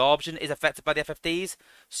absorption is affected by the FFDs,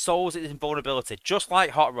 so is his invulnerability. Just like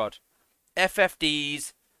Hot Rod,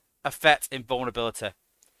 FFDs affect invulnerability.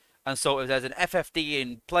 And so if there's an FFD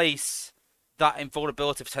in place, that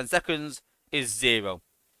invulnerability for 10 seconds is 0.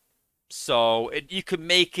 So you can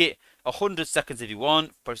make it 100 seconds if you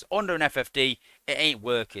want, but if it's under an FFD, it ain't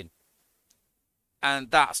working.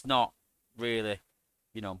 And that's not really,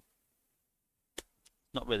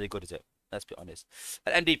 not really good, is it? Let's be honest.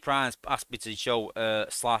 And MD Prime's asked me to show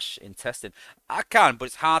Slash in testing. I can, but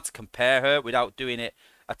it's hard to compare her without doing it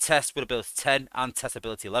a test with ability 10 and test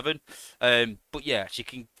ability 11. But yeah, she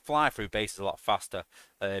can fly through bases a lot faster.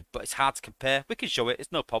 But it's hard to compare. We can show it.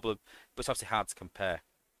 It's no problem. But it's obviously hard to compare.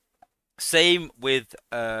 Same with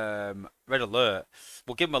Red Alert.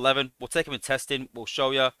 We'll give him 11. We'll take him in testing. We'll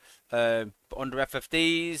show you. But under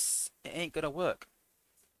FFDs, it ain't going to work.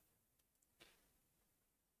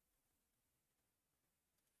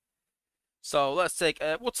 So let's take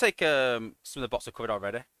we'll take some of the bots are covered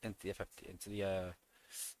already into the FFD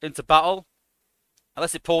into battle.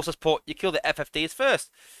 Unless it pulls us put you kill the FFDs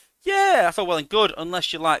first. Yeah, that's all well and good,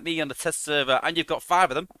 unless you're like me on the test server and you've got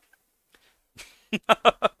 5 of them.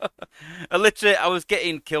 I was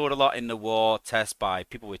getting killed a lot in the war test by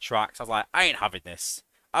people with tracks. I was like, I ain't having this.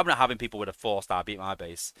 I'm not having people with a 4-star beat my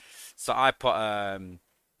base. So I put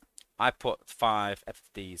 5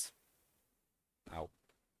 FFDs out.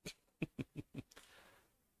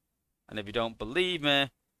 And if you don't believe me,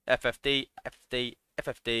 FFD, FFD,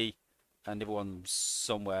 FFD, and everyone's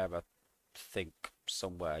somewhere, I think,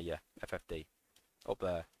 somewhere, yeah, FFD, up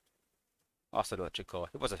there. I said electric core.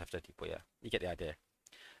 It was a FFD, but yeah, you get the idea.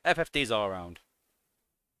 FFDs all around.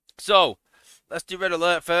 So, let's do Red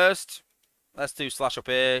Alert first. Let's do Slash up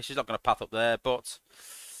here. She's not going to path up there, but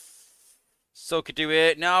so could do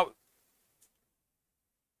it. Now,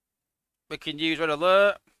 we can use Red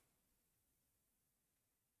Alert.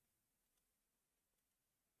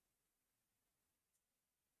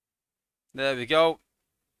 There we go.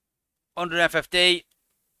 Under an FFD.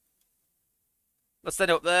 Let's set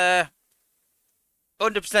it up there.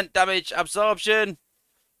 100% damage absorption.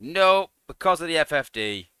 No, because of the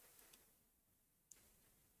FFD.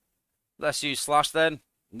 Let's use Slash then.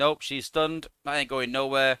 Nope, she's stunned. That ain't going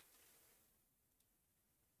nowhere.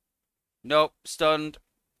 Nope, stunned.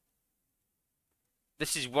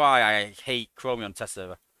 This is why I hate Chromium test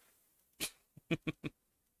server.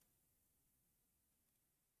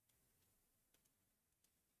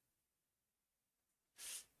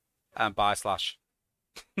 and buy slash.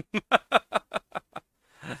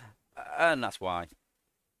 And that's why.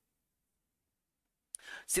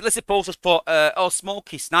 See, let's suppose us put, oh,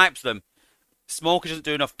 Smokey snipes them. Smokey doesn't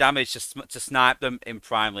do enough damage to snipe them in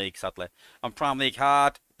Prime League, sadly. On Prime League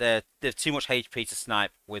Hard, they've too much HP to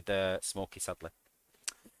snipe with Smokey, sadly.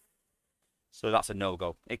 So that's a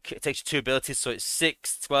no-go. It takes you 2 abilities, so it's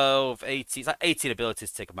 6, 12, 18. It's like 18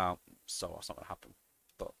 abilities to take them out. So that's not going to happen.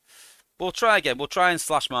 But we'll try again. We'll try and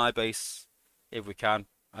slash my base if we can.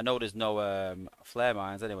 I know there's no flare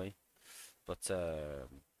mines anyway. But oh,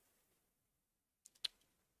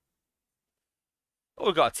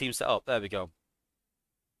 we've got a team set up. There we go.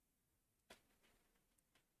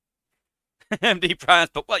 MD Primes,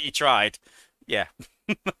 but what you tried. Yeah.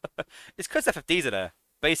 It's because FFDs are there.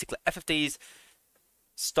 Basically, FFDs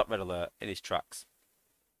stop red alert in his tracks.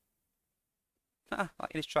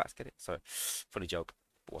 Like in his tracks, get it? Sorry. Funny joke.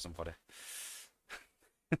 But wasn't funny.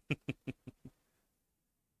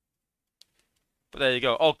 But there you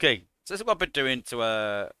go. Okay. So this is what I've been doing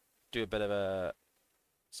to do a bit of a...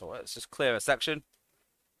 So let's just clear a section.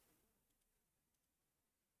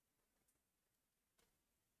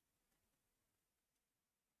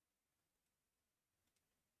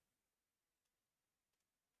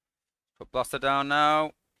 Put Blaster down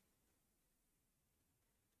now.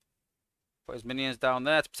 Put his minions down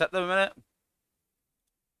there to protect them a minute.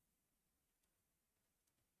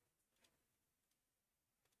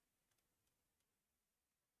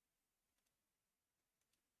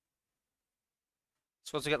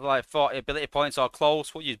 Supposed to get like 40 ability points or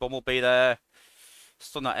close. We'll use Bumblebee there.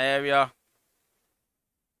 Stun that area.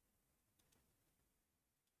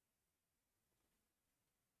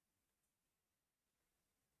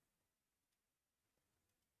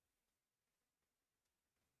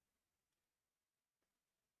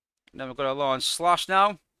 And then we're going to launch Slash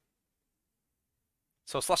now.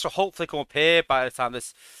 So Slash will hopefully come up here by the time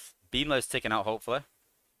this Beamler is taken out, hopefully.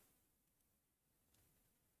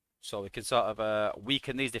 So we can sort of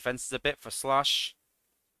weaken these defenses a bit for Slash.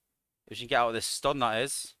 If you can get out of this stun, that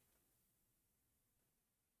is.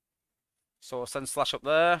 So we'll send Slash up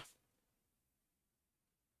there.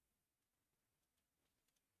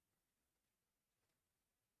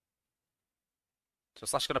 So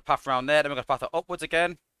Slash is going to path around there, then we're going to path it upwards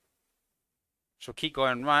again. So keep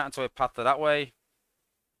going right until we path it that way.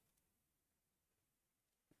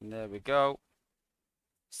 And there we go.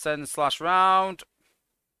 Send Slash round.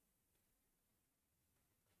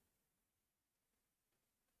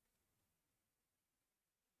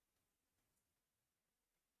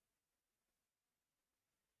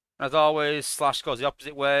 As always, Slash goes the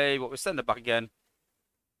opposite way, but we send it back again.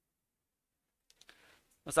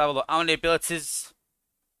 Let's have a look. How many abilities?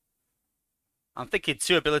 I'm thinking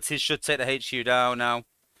 2 abilities should take the HQ down now.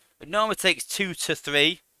 It normally takes 2 to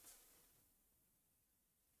 3.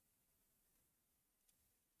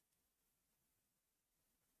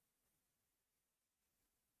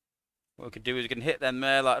 What we can do is we can hit them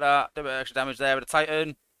there like that. Do a bit of extra damage there with the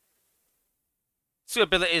Titan. 2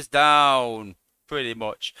 abilities down. Pretty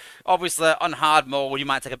much. Obviously, on hard mode, you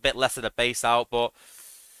might take a bit less of the base out, but,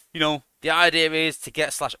 you know, the idea is to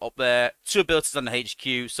get Slash up there. 2 abilities on the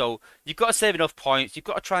HQ, so you've got to save enough points. You've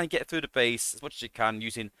got to try and get through the base as much as you can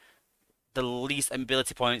using the least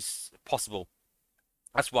ability points possible.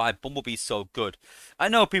 That's why Bumblebee's so good. I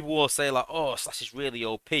know people will say, like, oh, Slash is really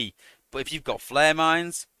OP, but if you've got Flare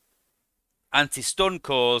Mines, anti-stun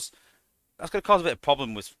cores, that's going to cause a bit of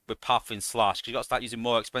problem with pathing Slash, because you've got to start using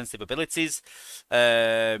more expensive abilities,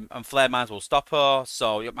 and Flare Mines will stop her,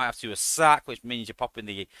 so you might have to do a sack, which means you're popping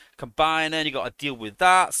the Combiner, and you've got to deal with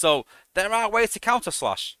that. So there are ways to counter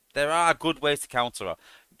Slash. There are good ways to counter her.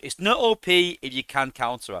 It's not OP if you can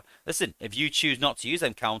counter her. Listen, if you choose not to use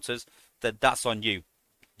them counters, then that's on you.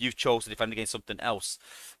 You've chosen to defend against something else.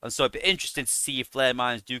 And so it'd be interesting to see if Flare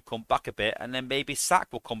Mines do come back a bit, and then maybe sack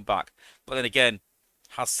will come back. But then again,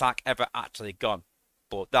 has Sack ever actually gone?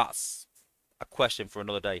 But that's a question for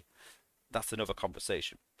another day. That's another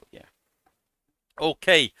conversation. But yeah.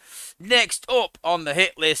 Okay. Next up on the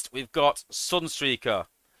hit list, we've got Sunstreaker.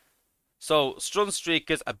 So,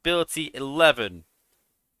 Sunstreaker's ability 11.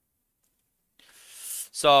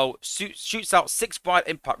 So, shoots out 6 bright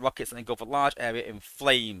impact rockets and then go for large area in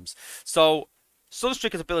flames. So,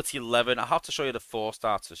 Sunstreaker's ability 11. I have to show you the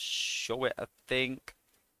 4-star to show it, I think.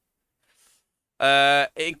 It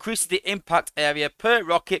increases the impact area per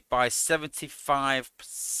rocket by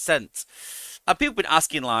 75%. And people have been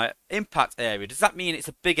asking, like, impact area, does that mean it's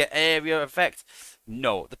a bigger area effect?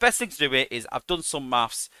 No. The best thing to do it is, I've done some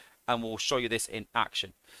maths, and we'll show you this in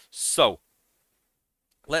action. So,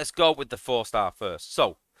 let's go with the 4-star first.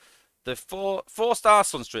 So, The four-star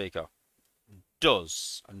Sunstreaker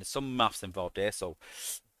does, and there's some maths involved here, so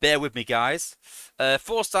bear with me, guys.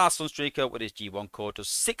 4-star Sunstreaker with his G1 core does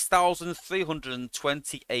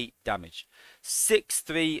 6,328 damage.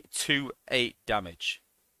 6,328 damage.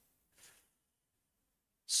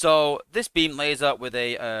 So this beam laser with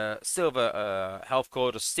a silver health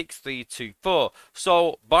core does 6,324.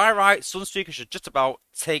 So by right, Sunstreaker should just about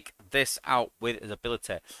take this out with his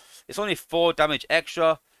ability. It's only 4 damage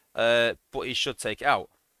extra, but he should take it out.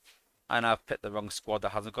 And I've picked the wrong squad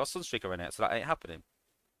that hasn't got Sunstreaker in it, so that ain't happening.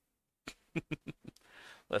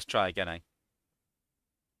 Let's try again, eh?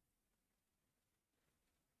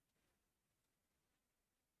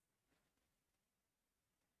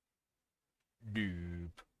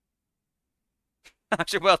 Noob.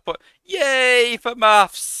 Actually, well put. Yay for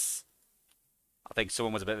maths! I think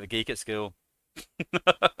someone was a bit of a geek at school.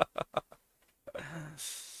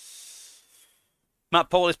 Matt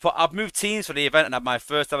Paul has put, I've moved teams for the event and had my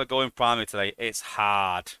first ever go in primary today. It's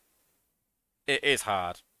hard. It is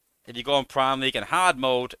hard. If you go on Prime League in hard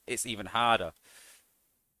mode, it's even harder.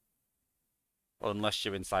 Well, unless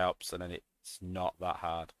you're in PsyOps, and then it's not that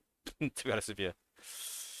hard, to be honest with you.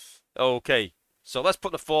 Okay, so let's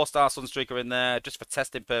put the 4-star Sunstreaker in there, just for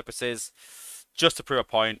testing purposes, just to prove a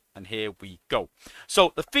point, and here we go.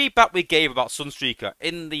 So, the feedback we gave about Sunstreaker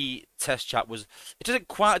in the test chat was, it doesn't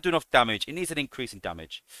quite do enough damage, it needs an increase in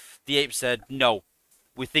damage. The ape said, no,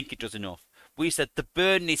 we think it does enough. We said, the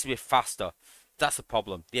burn needs to be faster. That's the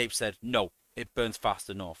problem. The ape said, no, it burns fast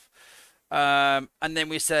enough. And then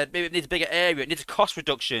we said, maybe it needs a bigger area. It needs a cost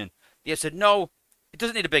reduction. The ape said, no, it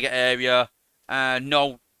doesn't need a bigger area.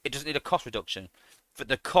 No, it doesn't need a cost reduction. But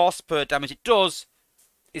the cost per damage it does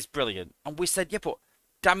is brilliant. And we said, yeah, but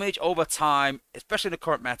damage over time, especially in the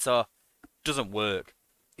current meta, doesn't work.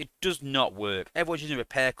 It does not work. Everyone's using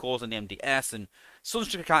repair cores on the MDS, and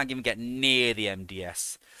Sunstreaker can't even get near the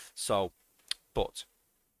MDS. So,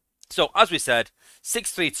 as we said,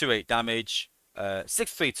 6,328 damage,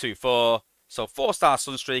 6,324. So 4-star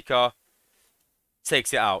Sunstreaker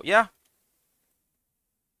takes it out, yeah?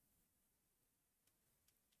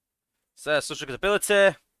 So Sunstreaker's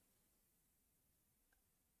ability.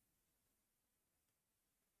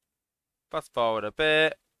 Fast forward a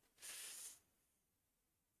bit.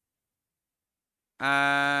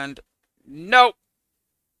 And no.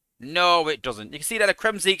 No, it doesn't. You can see that the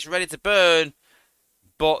Kremzeek's ready to burn,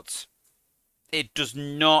 but it does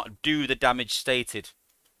not do the damage stated.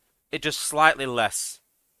 It does slightly less.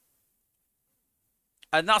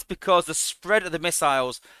 And that's because the spread of the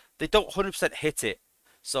missiles, they don't 100% hit it.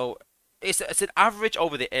 So it's an average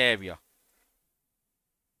over the area.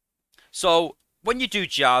 So when you do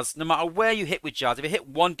Jazz, no matter where you hit with Jazz, if you hit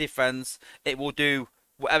one defense, it will do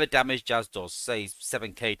whatever damage Jazz does, say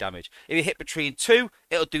 7k damage. If you hit between 2,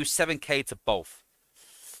 it'll do 7k to both.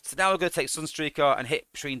 So now we're going to take Sunstreaker and hit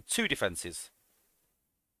between 2 defenses.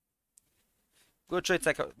 We're going to try and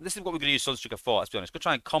take out, this is what we're going to use Sunstreaker for, let's be honest. We're going to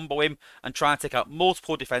try and combo him and try and take out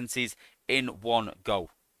multiple defenses in one go.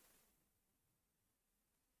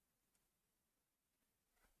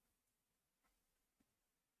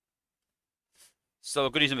 So we're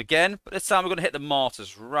going to use him again, but this time we're going to hit the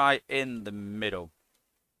mortars right in the middle.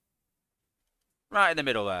 Right in the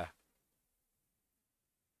middle there.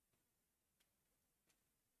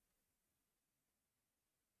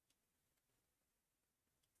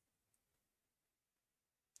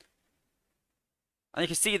 And you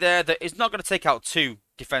can see there that it's not going to take out 2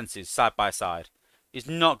 defenses side by side. He's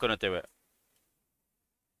not going to do it.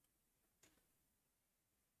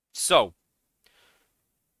 So,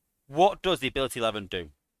 what does the ability 11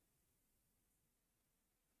 do?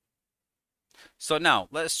 So now,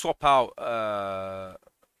 let's swap out...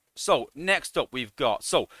 So, next up we've got...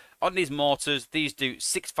 So, on these mortars, these do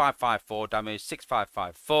 6554 damage,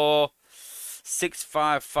 6554...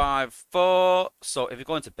 6554. So if you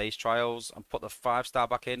go into base trials and put the 5-star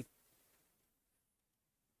back in,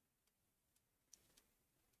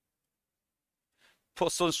 put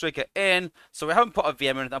Sunstreaker in. So we haven't put a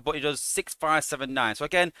VM in that, but it does 6579. So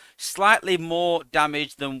again, slightly more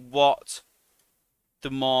damage than what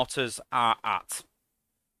the mortars are at.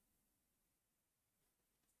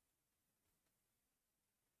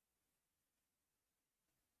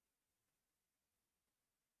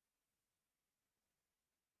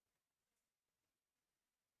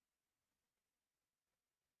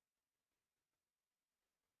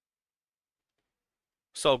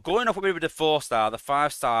 So going off with the 4-star, the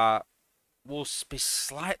 5-star will be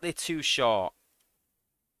slightly too short.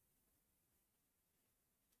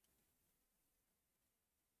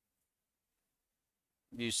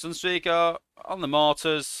 Use Sunstreaker on the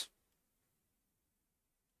mortars.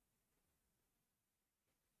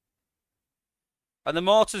 And the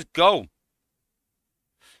mortars go.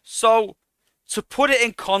 So, to put it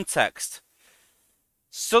in context,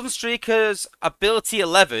 Sunstreaker's ability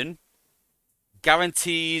 11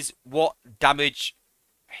 guarantees what damage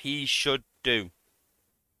he should do.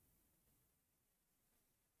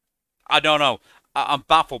 I don't know. I'm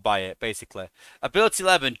baffled by it, basically. Ability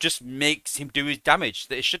 11 just makes him do his damage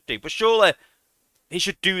that he should do. But surely, he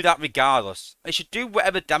should do that regardless. He should do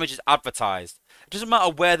whatever damage is advertised. It doesn't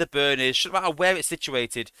matter where the burn is. It doesn't matter where it's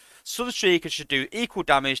situated. Sunstreaker should do equal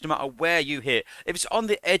damage no matter where you hit. If it's on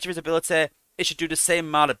the edge of his ability, it should do the same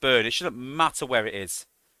amount of burn. It shouldn't matter where it is.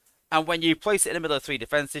 And when you place it in the middle of 3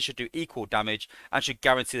 defenses, it should do equal damage and should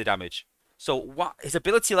guarantee the damage. So what his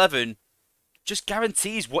ability 11 just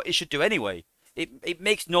guarantees what it should do anyway. It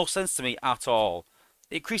makes no sense to me at all.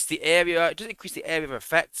 It increases the area. It doesn't increase the area of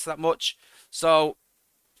effects that much. So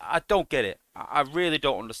I don't get it. I really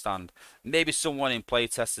don't understand. Maybe someone in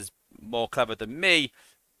playtest is more clever than me,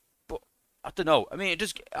 but I don't know. I mean,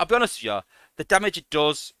 I'll be honest with you. The damage it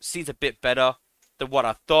does seems a bit better than what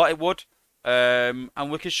I thought it would. And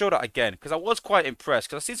we can show that again because I was quite impressed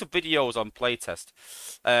because I've seen some videos on playtest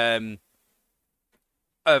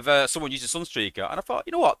of someone using Sunstreaker, and I thought,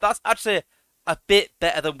 you know what, that's actually a bit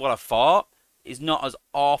better than what I thought. It's not as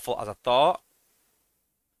awful as I thought.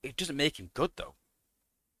 It doesn't make him good though.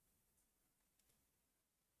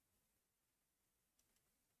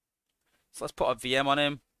 So let's put a VM on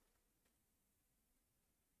him.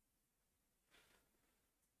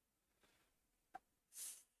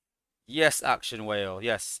 Yes, Action Whale.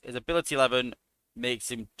 Yes, his ability 11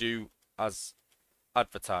 makes him do as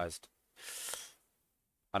advertised.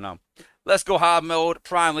 I know. Let's go hard mode,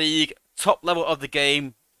 Prime League, top level of the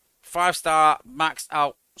game. 5-star, maxed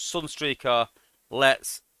out Sunstreaker.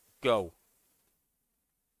 Let's go.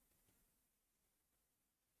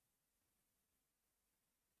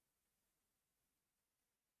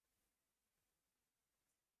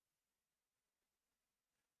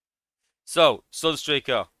 So,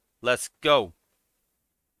 Sunstreaker, let's go.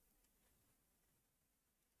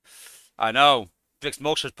 I know. Vix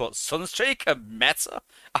Motion put Sunstreaker meta?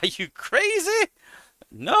 Are you crazy?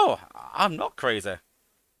 No, I'm not crazy.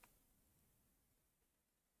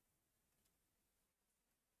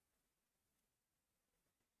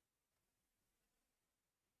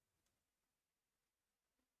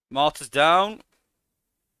 Mortars down.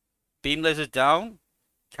 Beam lasers down.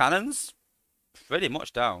 Cannons pretty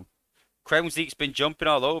much down. Kremzeek's been jumping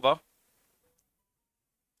all over.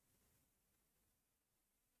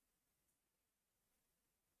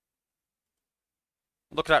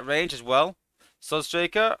 Look at that range as well.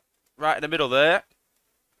 Sunstreaker, right in the middle there.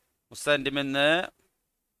 We'll send him in there.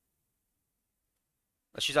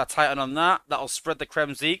 Let's use our Titan on that. That'll spread the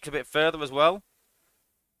Kremzeek a bit further as well.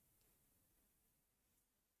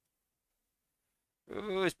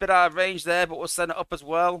 Ooh, it's a bit out of range there, but we'll send it up as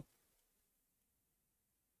well.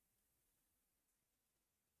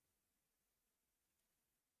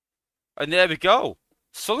 And there we go.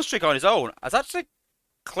 Sunstreaker on his own has actually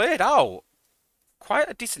cleared out quite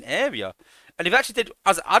a decent area. And if actually did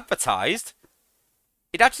as advertised,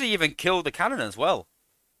 it actually even killed the cannon as well.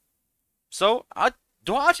 So I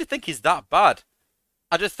don't actually think he's that bad.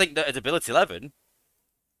 I just think that his ability 11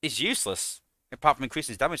 is useless, apart from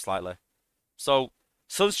increasing his damage slightly. So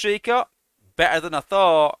Sunstreaker, better than I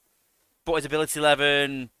thought, but his ability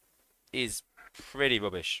 11 is pretty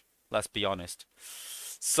rubbish. Let's be honest.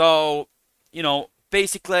 So, you know,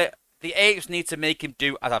 basically, the apes need to make him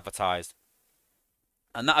do as advertised.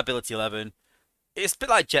 And that ability 11, it's a bit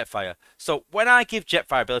like Jetfire. So, when I give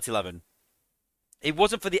Jetfire ability 11, it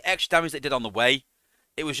wasn't for the extra damage that it did on the way.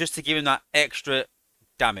 It was just to give him that extra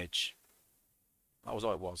damage. That was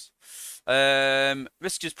all it was.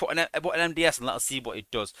 Risk just put an MDS and let us see what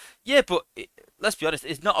it does. Yeah, but let's be honest,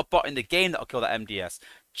 it's not a bot in the game that'll kill that MDS.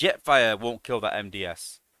 Jetfire won't kill that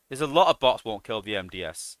MDS. There's a lot of bots won't kill the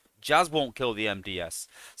MDS. Jazz won't kill the MDS.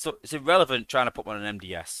 So it's irrelevant trying to put one on an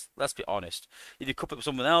MDS. Let's be honest. You could couple it with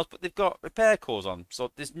someone else, but they've got repair cores on.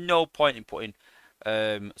 So there's no point in putting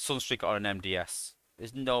Sunstreaker on an MDS.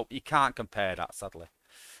 You can't compare that, sadly.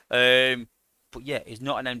 But yeah, it's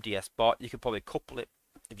not an MDS bot. You could probably couple it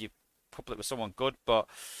if you couple it with someone good. But,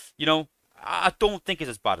 you know, I don't think it's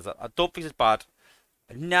as bad as that. I don't think it's bad.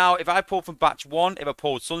 Now, if I pulled from batch 1, if I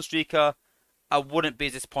pulled Sunstreaker, I wouldn't be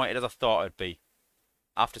as disappointed as I thought I'd be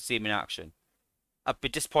after seeing him in action. I'd be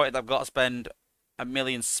disappointed that I've got to spend a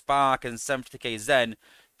million Spark and 70k Zen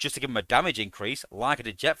just to give him a damage increase, like I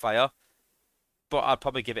did Jetfire. But I'd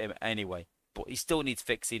probably give it him anyway. But he still needs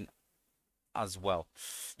fixing as well.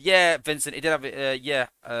 Yeah, Vincent, he did have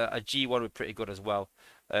a G1 was pretty good as well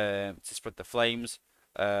to spread the flames.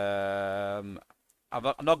 I've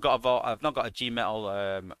not got a G metal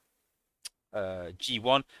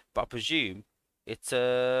G1, but I presume it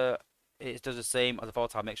does the same as a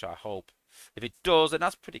volatile mixture. I hope. If it does, then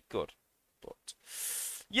that's pretty good. But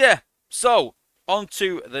yeah, so on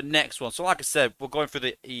to the next one. So like I said, we're going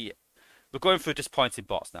through disappointing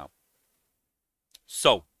bots now.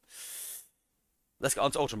 So let's get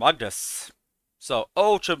on to Ultra Magnus. So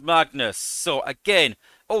Ultra Magnus. So again,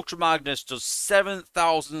 Ultra Magnus does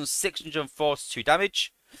 7,642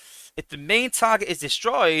 damage. If the main target is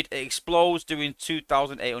destroyed, it explodes, doing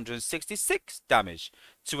 2,866 damage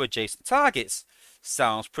to adjacent targets.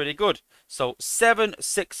 Sounds pretty good. So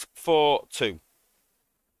 7,642.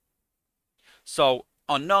 So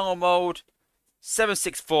on normal mode,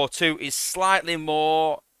 7,642 is slightly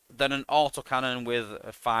more than an autocannon with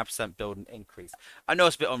a 5% building increase. I know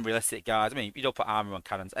it's a bit unrealistic, guys. I mean, you don't put armor on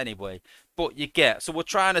cannons anyway, but you get. So we're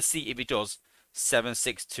trying to see if he does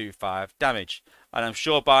 7,625 damage. And I'm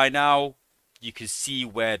sure by now you can see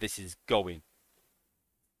where this is going.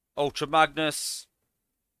 Ultra Magnus,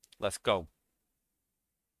 let's go.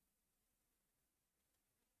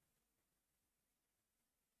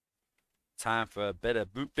 Time for a bit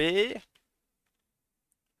of boot beer.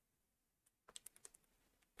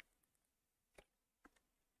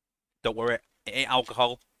 Don't worry, it ain't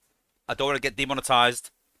alcohol. I don't want to get demonetized.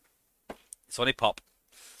 It's only pop.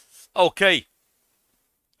 Okay.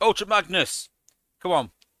 Ultra Magnus. Come on.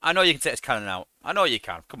 I know you can take this cannon out. I know you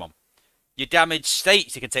can. Come on. Your damage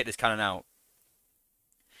states you can take this cannon out.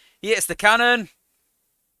 He hits the cannon.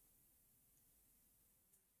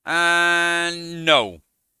 And no.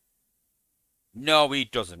 No, he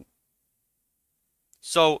doesn't.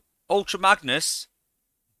 So, Ultra Magnus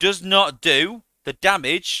does not do the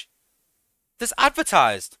damage that's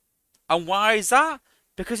advertised. And why is that?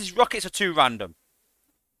 Because his rockets are too random.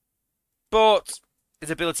 But his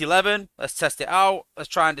ability 11, let's test it out. Let's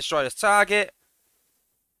try and destroy this target.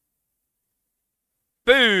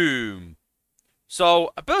 Boom!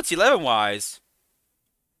 So, ability 11 wise,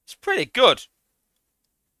 it's pretty good.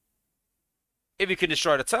 If you can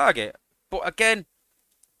destroy the target. But again,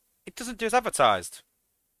 it doesn't do as advertised.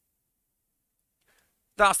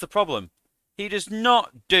 That's the problem. He does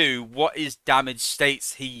not do what his damage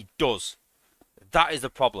states he does. That is the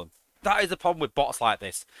problem. That is the problem with bots like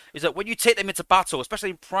this. Is that when you take them into battle,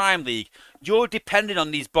 especially in Prime League, you're depending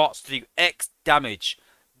on these bots to do X damage.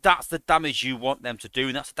 That's the damage you want them to do,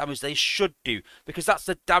 and that's the damage they should do, because that's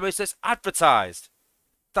the damage that's advertised.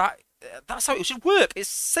 That's how it should work. It's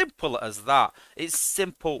simple as that. It's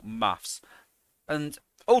simple maths. And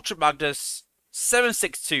Ultra Magnus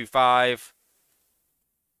 7625.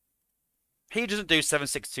 He doesn't do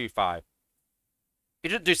 7625. He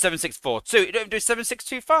doesn't do 7642. He doesn't even do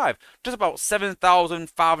 7625. Just about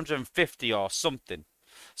 7,550 or something.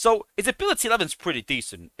 So his ability 11 is pretty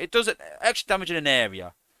decent. It does extra damage in an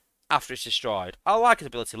area after it's destroyed. I like his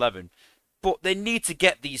ability 11. But they need to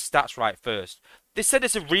get these stats right first. They said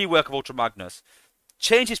it's a rework of Ultra Magnus.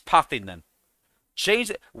 Change his pathing then. Change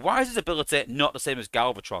it. Why is his ability not the same as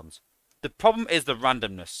Galvatron's? The problem is the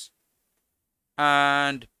randomness.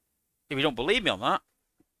 And if you don't believe me on that,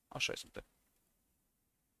 I'll show you something.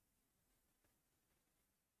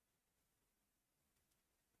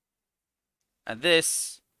 And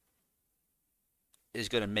this is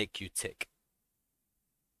going to make you tick.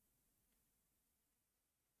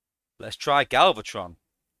 Let's try Galvatron.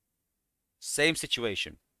 Same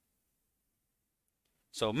situation.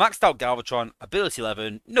 So maxed out Galvatron, ability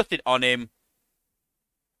 11, nothing on him.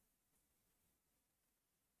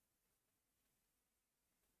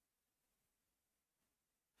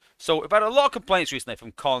 So we've had a lot of complaints recently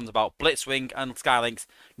from cons about Blitzwing and Skylinks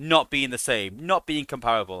not being the same, not being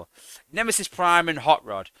comparable. Nemesis Prime and Hot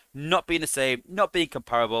Rod not being the same, not being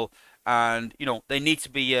comparable, and you know they need to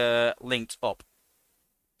be linked up.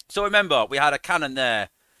 So remember, we had a cannon there,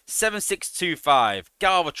 7625.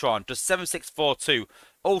 Galvatron does 7642.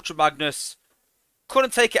 Ultra Magnus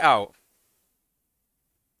couldn't take it out.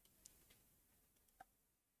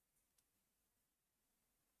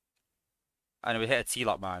 And we hit a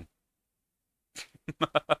T-lock mine.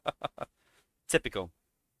 Typical.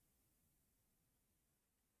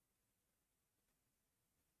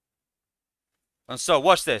 And so,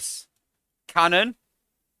 watch this. Cannon.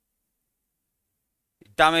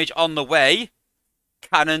 Damage on the way.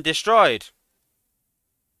 Cannon destroyed.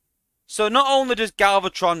 So not only does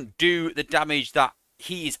Galvatron do the damage that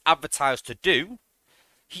he is advertised to do,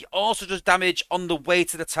 he also does damage on the way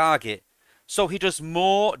to the target. So he does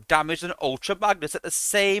more damage than Ultra Magnus at the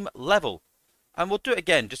same level. And we'll do it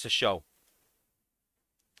again just to show.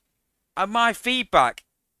 And my feedback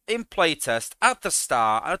in playtest at the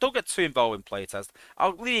start, and I don't get too involved in playtest.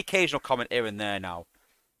 I'll leave the occasional comment here and there now.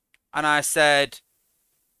 And I said,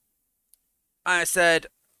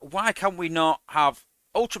 why can we not have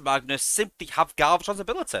Ultra Magnus simply have Galvatron's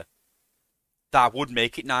ability? That would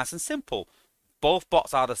make it nice and simple. Both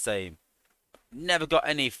bots are the same. Never got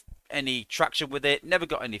any traction with it. Never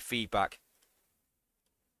got any feedback.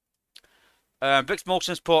 Bricks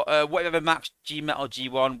Motion's put, whatever max G Metal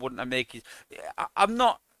G1 wouldn't I make it? I'm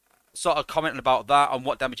not sort of commenting about that on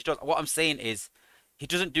what damage he does. What I'm saying is he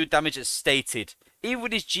doesn't do damage as stated. Even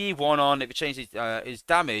with his G1 on, if he changes his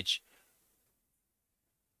damage,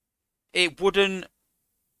 it wouldn't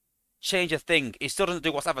change a thing. It still doesn't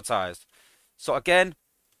do what's advertised. So again,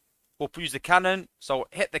 we'll use the cannon. So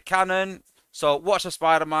hit the cannon. So watch the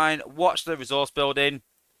spider mine. Watch the resource building.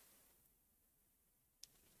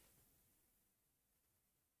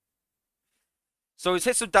 So it's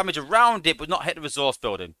hit some damage around it, but not hit the resource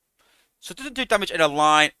building. So it doesn't do damage in a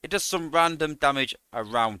line. It does some random damage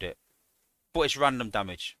around it. But it's random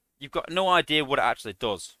damage. You've got no idea what it actually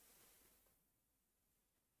does.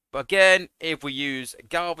 But again, if we use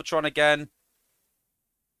Galvatron again.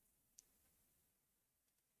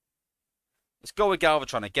 Let's go with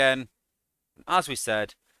Galvatron again. As we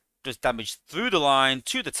said, does damage through the line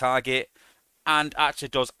to the target. And actually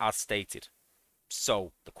does as stated.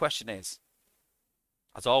 So, the question is,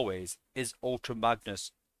 as always, is Ultra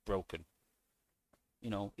Magnus broken? You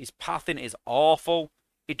know, his pathing is awful.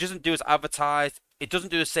 It doesn't do as advertised. It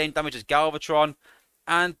doesn't do the same damage as Galvatron.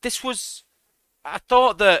 And this was... I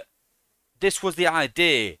thought that this was the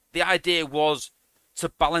idea. The idea was to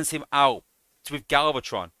balance him out with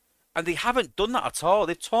Galvatron. And they haven't done that at all.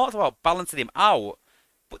 They've talked about balancing him out,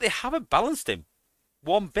 but they haven't balanced him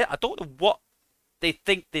one bit. I don't know what they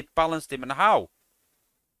think they've balanced him and how.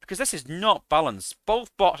 Because this is not balanced. Both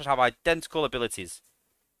bots should have identical abilities.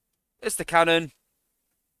 It's the cannon.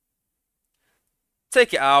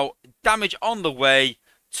 Take it out. Damage on the way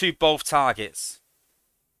to both targets.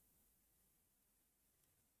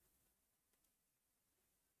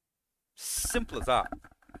 Simple as that.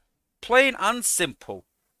 Plain and simple.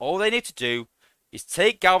 All they need to do is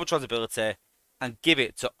take Galvatron's ability and give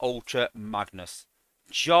it to Ultra Magnus.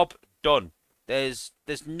 Job done. There's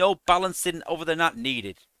no balancing other than that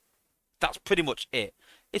needed. That's pretty much it.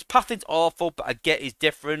 His pathing's awful, but I get he's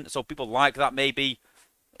different, so people like that maybe.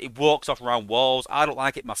 It walks off around walls. I don't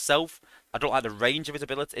like it myself. I don't like the range of his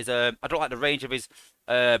ability. I don't like the range of his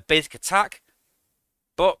basic attack.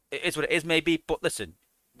 But it is what it is maybe. But listen,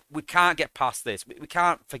 we can't get past this. We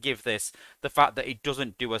can't forgive this. The fact that he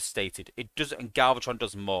doesn't do as stated. It doesn't, and Galvatron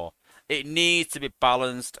does more. It needs to be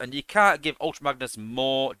balanced, and you can't give Ultra Magnus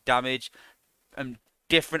more damage and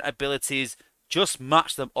different abilities. Just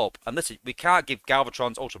match them up. And listen, we can't give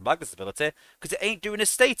Galvatron's Ultra Magnus ability because it ain't doing as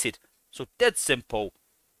stated. So dead simple.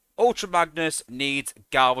 Ultra Magnus needs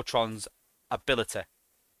Galvatron's ability.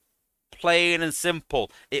 Plain and simple.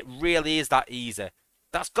 It really is that easy.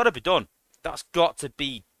 That's got to be done. That's got to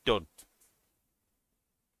be done.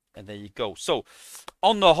 And there you go. So,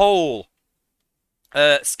 on the whole,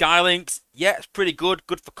 Skylinks, yeah, it's pretty good.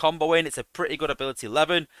 Good for comboing. It's a pretty good ability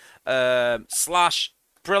 11. Slash,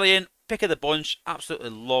 brilliant. Pick of the bunch. Absolutely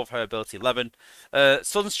love her ability 11.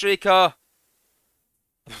 Sunstreaker,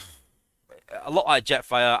 a lot like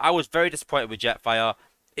Jetfire. I was very disappointed with Jetfire.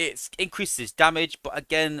 It increases damage, but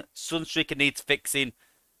again, Sunstreaker needs fixing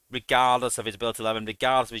regardless of his ability 11,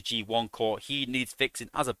 regardless of his G1 core. He needs fixing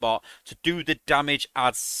as a bot to do the damage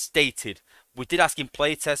as stated. We did ask in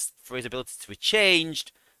playtest for his ability to be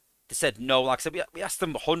changed. They said no. Like I said, we asked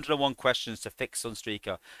them 101 questions to fix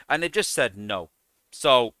Sunstreaker, and they just said no.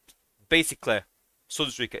 So, basically,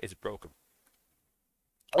 Sunstreaker is broken.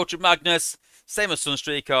 Ultra Magnus, same as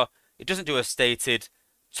Sunstreaker. It doesn't do as stated.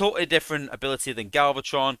 Totally different ability than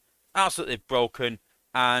Galvatron. Absolutely broken.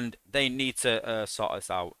 And they need to sort this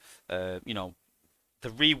out. You know, the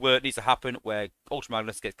rework needs to happen where Ultra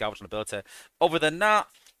Magnus gets Galvatron ability. Other than that,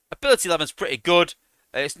 ability 11 is pretty good.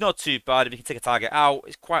 It's not too bad if you can take a target out.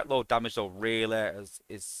 It's quite low damage though, really, as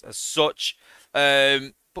such.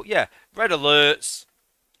 But yeah, red alerts.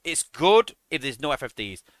 It's good if there's no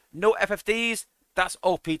FFDs. No FFDs, that's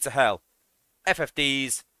OP to hell.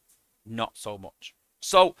 FFDs, not so much.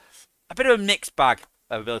 So, a bit of a mixed bag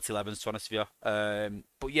of ability 11s, to be honest with you.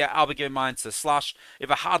 But yeah, I'll be giving mine to Slash. If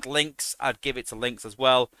I had Lynx, I'd give it to Lynx as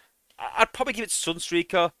well. I'd probably give it to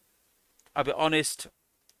Sunstreaker. I'll be honest.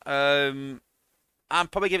 I'd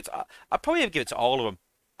probably give it to all of them.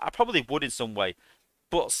 I probably would in some way.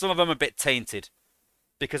 But some of them are a bit tainted.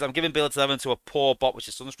 Because I'm giving ability 11 to a poor bot, which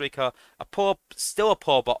is Sunstreaker. Still a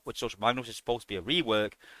poor bot, which is Ultra Magnus, which is supposed to be a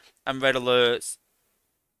rework. And red alerts,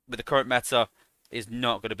 with the current meta is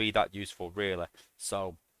not going to be that useful, really.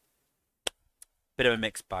 So, bit of a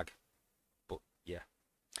mixed bag. But, yeah.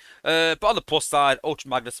 But on the plus side, Ultra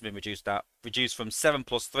Magnus has been reduced from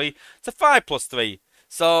 7+3 to 5+3.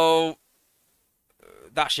 So,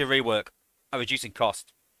 that's your rework. And reducing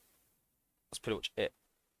cost. That's pretty much it.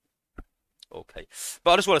 Okay.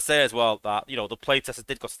 But I just want to say as well that, you know, the playtesters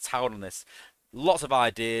did go to town on this. Lots of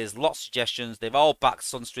ideas, lots of suggestions. They've all backed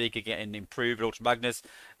Sunstreaker getting improved Ultra Magnus,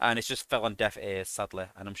 and it's just fell on deaf ears, sadly.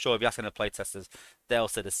 And I'm sure if you ask any of the playtesters, they'll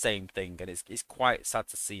say the same thing. And it's quite sad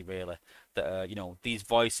to see, really, that, you know, these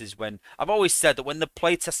voices, when I've always said that when the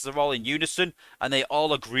playtesters are all in unison and they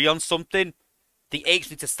all agree on something, the apes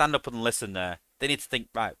need to stand up and listen there. They need to think,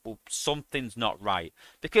 right, well, something's not right.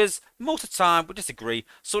 Because most of the time, we disagree.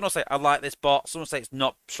 Someone will say, I like this bot. Someone will say it's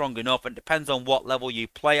not strong enough. And it depends on what level you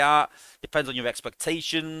play at. Depends on your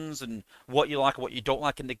expectations and what you like and what you don't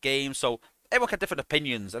like in the game. So everyone can have different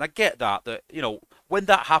opinions. And I get that, you know, when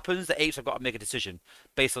that happens, the apes have got to make a decision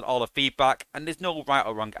based on all the feedback. And there's no right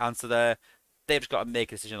or wrong answer there. They've just got to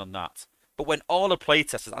make a decision on that. But when all the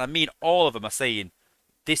playtesters, and I mean all of them, are saying,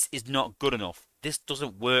 this is not good enough. This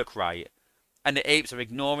doesn't work right. And the apes are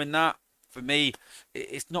ignoring that. For me,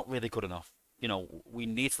 it's not really good enough. You know, we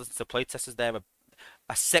need to listen to playtesters. They're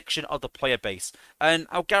a section of the player base. And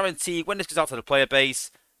I'll guarantee when this goes out to the player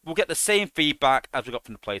base, we'll get the same feedback as we got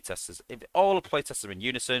from the playtesters. If all the playtesters are in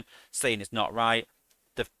unison, saying it's not right,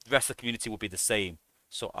 the rest of the community will be the same.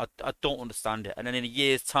 So I don't understand it. And then in a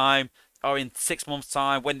year's time, or in 6 months'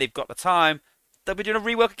 time, when they've got the time, they'll be doing a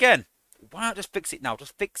rework again. Why not just fix it now?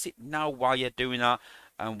 Just fix it now while you're doing that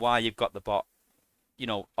and while you've got the bot, you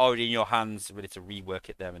know, already in your hands, ready to rework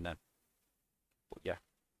it there and then. But yeah.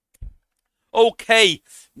 Okay,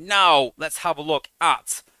 now let's have a look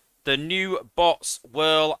at the new bots,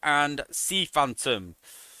 Whirl and Sea Phantom.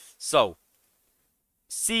 So,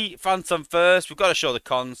 Sea Phantom first. We've got to show the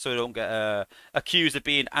cons so we don't get accused of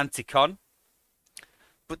being anti-con.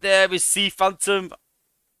 But there is Sea Phantom.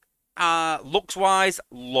 Looks-wise,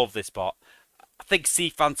 love this bot. I think Sea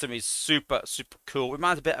Phantom is super, super cool.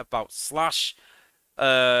 Reminds a bit about Slash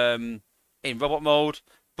in robot mode.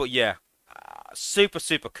 But yeah, super,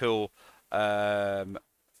 super cool. Can't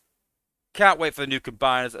wait for the new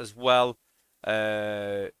combiners as well.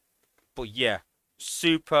 But yeah,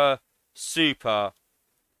 super, super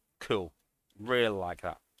cool. Really like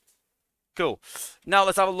that. Cool. Now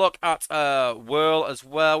let's have a look at Whirl as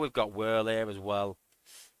well. We've got Whirl here as well.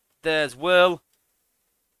 There's Whirl.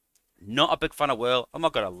 Not a big fan of Whirl. I'm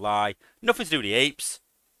not gonna lie. Nothing to do with the apes.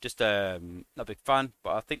 Just not a big fan.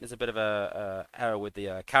 But I think there's a bit of a error with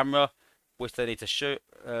the camera, which they need to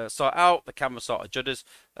sort out. The camera sort of judders.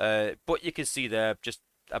 But you can see there just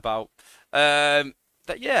about that.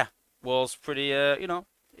 Yeah, Whirl's pretty. You know,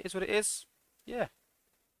 it is what it is. Yeah.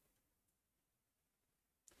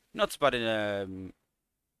 Not too bad in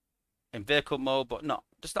vehicle mode, but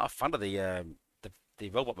just not a fan of the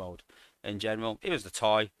robot mode in general. It was the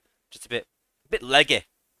toy, just a bit leggy.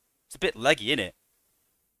 It's a bit leggy, innit?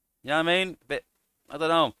 You know what I mean? I don't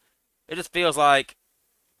know. It just feels like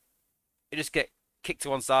you just get kicked to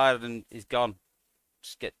one side and he's gone.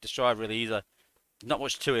 Just get destroyed really easily. Not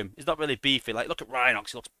much to him. He's not really beefy. Like, look at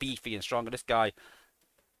Rhinox. He looks beefy and strong. And this guy,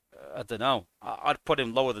 I don't know. I'd put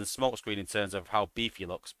him lower than Smokescreen in terms of how beefy he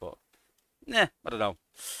looks, but nah, I don't know.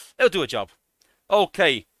 It'll do a job.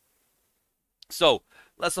 Okay. So,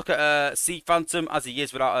 let's look at Sea Phantom as he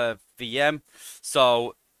is without a VM.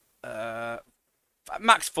 So,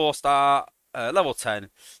 max 4-star, level 10.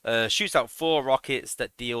 Shoots out 4 rockets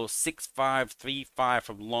that deal 6-5-3-5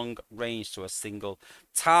 from long range to a single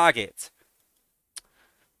target.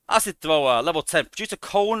 Acid Thrower, level 10. Produce a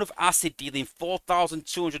cone of acid dealing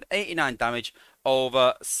 4,289 damage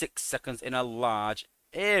over 6 seconds in a large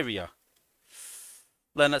area.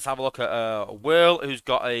 Then let's have a look at Whirl, who's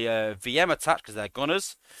got a VM attached because they're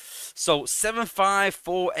gunners. So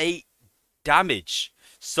 7,548 damage.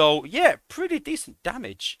 So yeah, pretty decent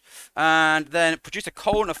damage. And then produce a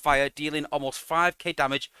cone of fire dealing almost 5k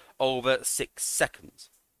damage over 6 seconds.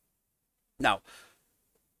 Now,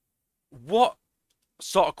 what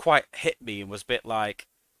sort of quite hit me and was a bit like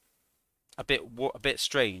a bit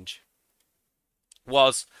strange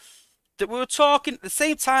was that we were talking at the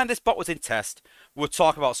same time this bot was in test. We were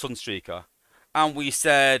talking about Sunstreaker, and we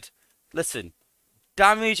said, listen,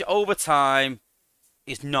 damage over time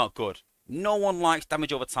is not good. No one likes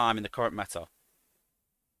damage over time in the current meta.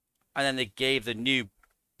 And then they gave the new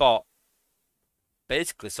bot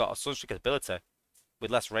basically sort of Sunstreaker's ability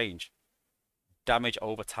with less range. Damage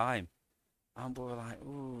over time. And we were like,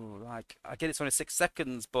 ooh, like, I get it's only 6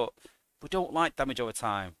 seconds, but we don't like damage over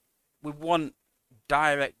time. We want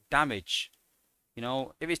direct damage. You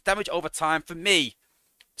know, if it's damage over time for me.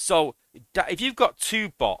 So if you've got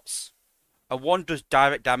two bots and one does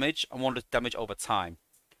direct damage and one does damage over time,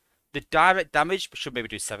 the direct damage should maybe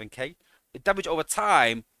do 7k. The damage over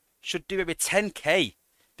time should do maybe 10k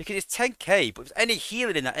because it's 10k. But if there's any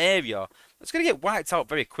healing in that area, it's going to get wiped out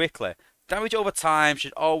very quickly. Damage over time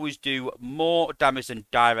should always do more damage than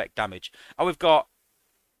direct damage. And we've got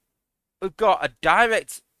a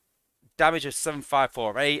direct damage of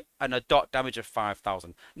 7548 and a dot damage of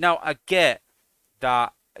 5000. Now I get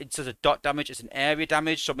that it's a dot damage, it's an area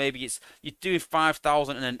damage, so maybe you're doing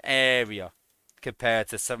 5000 in an area compared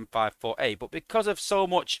to 7548. But because of so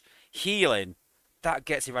much healing, that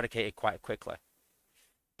gets eradicated quite quickly.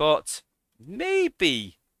 But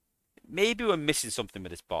maybe we're missing something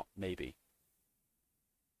with this bot. Maybe.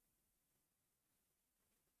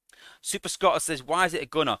 Super Scott says, why is it a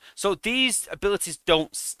gunner? So these abilities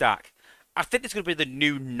don't stack. I think it's going to be the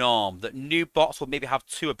new norm, that new bots will maybe have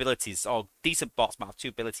two abilities, or decent bots might have two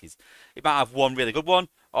abilities. It might have one really good one,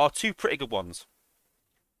 or two pretty good ones.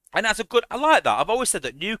 And that's a good, I like that. I've always said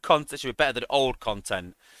that new content should be better than old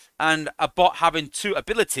content. And a bot having two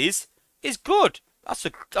abilities is good. That's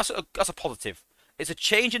a positive. It's a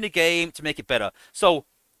change in the game to make it better. So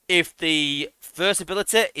if the first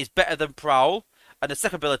ability is better than Prowl, and the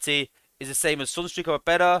second ability is the same as Sunstreaker or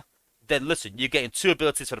better, then listen, you're getting two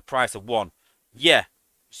abilities for the price of one. Yeah,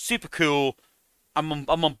 super cool. I'm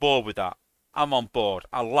on board with that. I'm on board.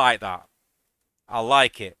 I like that. I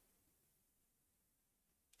like it.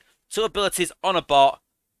 Two abilities on a bot.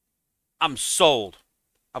 I'm sold.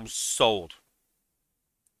 I'm sold.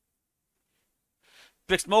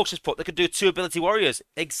 Brix Motion's put, they could do two ability warriors.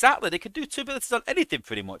 Exactly, they could do two abilities on anything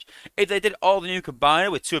pretty much. If they did all the new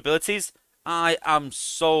combiner with two abilities, I am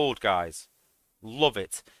sold, guys. Love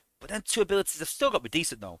it. But then two abilities have still got to be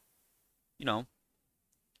decent, though. You know.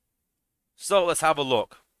 So let's have a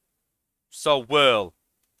look. So whirl.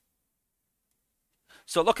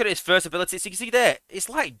 So look at his first ability. So you can see there, it's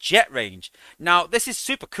like jet range. Now, this is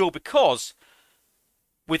super cool because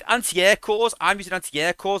with anti-air cores, I'm using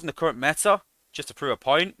anti-air cores in the current meta just to prove a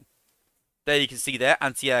point. There you can see there,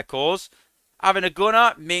 anti-air cores. Having a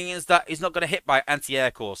gunner means that he's not going to hit by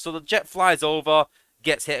anti-air cores. So the jet flies over,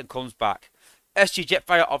 gets hit and comes back. SG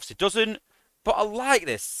Jetfire obviously doesn't, but I like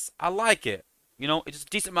this. I like it. You know, it's a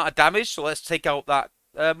decent amount of damage, so let's take out that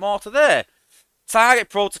mortar there. Target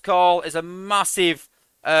Protocol is a massive,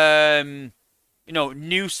 you know,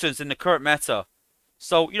 nuisance in the current meta.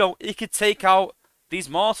 So, you know, you could take out these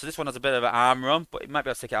mortars. This one has a bit of an armor on, but it might be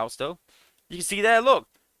able to take it out still. You can see there, look.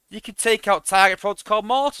 You can take out Target Protocol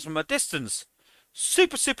mortars from a distance.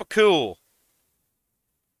 Super, super cool.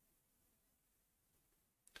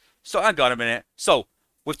 So, hang on a minute. So,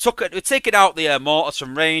 we've taken out the mortars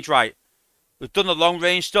from range, right? We've done the long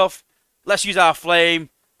range stuff. Let's use our flame.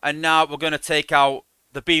 And now we're going to take out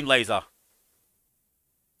the beam laser.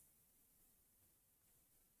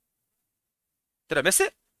 Did I miss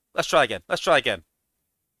it? Let's try again. Let's try again.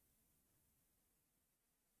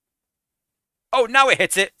 Oh, now it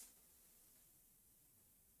hits it.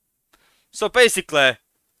 So basically,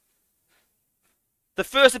 the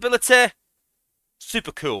first ability,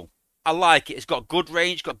 super cool. I like it. It's got good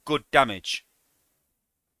range, got good damage.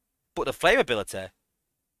 But the flame ability,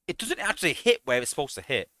 it doesn't actually hit where it's supposed to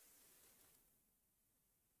hit.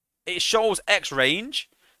 It shows X range,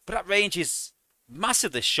 but that range is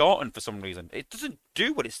massively shortened for some reason. It doesn't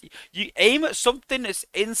do what it's... You aim at something that's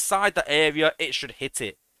inside that area, it should hit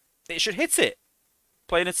it. It should hit it.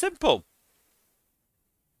 Plain and simple.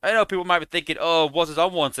 I know people might be thinking, oh, Wozza's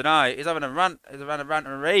on one tonight. He's having a rant. He's having a rant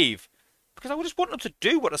and a rave. Because I just want them to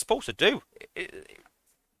do what they're supposed to do.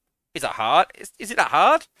 Is that hard? Is it that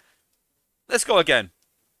hard? Let's go again.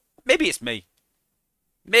 Maybe it's me.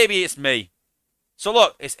 Maybe it's me. So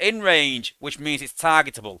look, it's in range, which means it's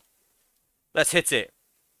targetable. Let's hit it.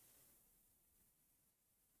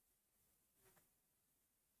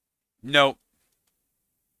 No.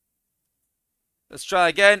 Let's try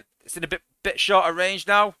again. It's in a bit shorter range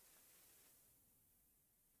now.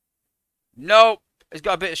 No. It's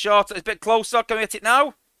got a bit shorter. It's a bit closer. Can we hit it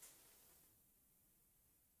now?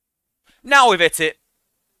 Now we've hit it.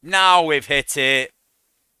 Now we've hit it.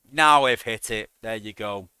 Now we've hit it. There you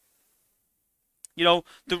go. You know,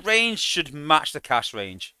 the range should match the cast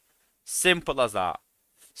range. Simple as that.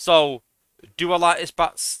 So, do I like this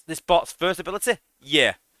bot's first ability?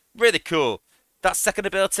 Yeah. Really cool. That second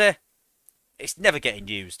ability, it's never getting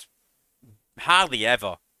used. Hardly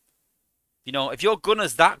ever. You know, if your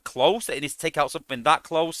gunner's that close, it needs to take out something that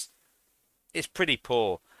close, it's pretty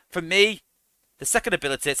poor. For me, the second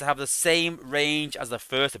ability is to have the same range as the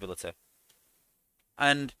first ability.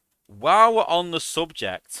 And while we're on the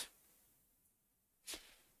subject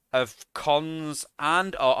of cons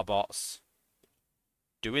and Autobots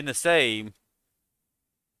doing the same,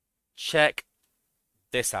 check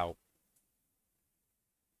this out.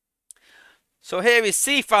 So here is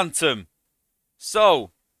Sea Phantom.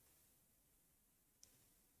 So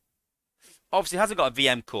obviously it hasn't got a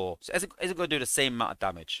VM core, so it isn't going to do the same amount of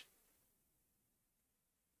damage.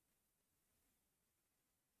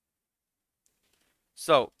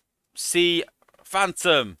 So, Sea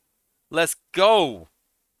Phantom, let's go.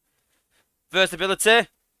 Versatility,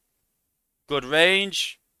 good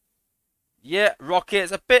range. Yeah,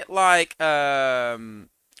 rocket's a bit like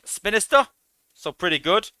Spinister, so pretty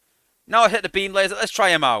good. Now I hit the beam laser. Let's try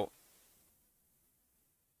him out.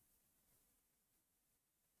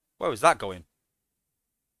 Where was that going?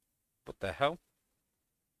 What the hell?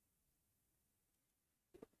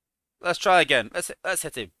 Let's try again. Let's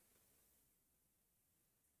hit him.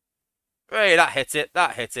 Hey, that hit it.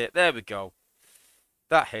 That hit it. There we go.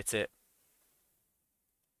 That hit it.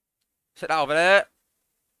 Set that over there.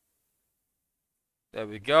 There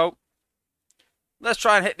we go. Let's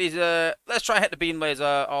try and hit these. Let's try and hit the beam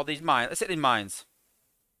laser or these mines. Let's hit these mines.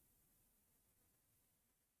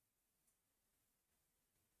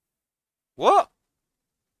 What?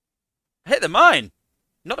 Hit the mine,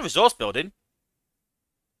 not the resource building.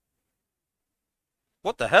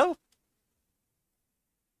 What the hell?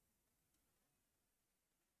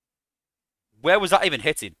 Where was that even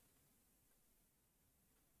hitting?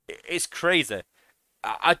 It's crazy.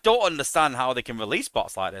 I don't understand how they can release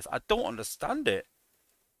bots like this. I don't understand it.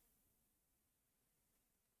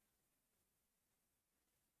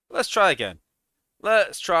 Let's try again.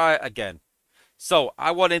 Let's try again. So,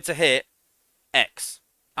 I want him to hit X.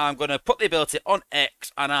 I'm going to put the ability on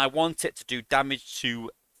X, and I want it to do damage to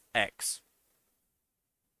X.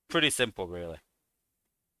 Pretty simple, really.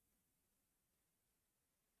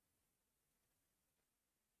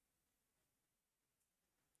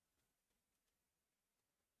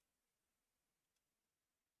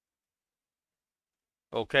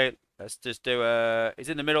 Okay, let's just do he's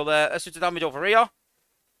in the middle there. Let's just do damage over here.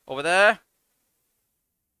 Over there.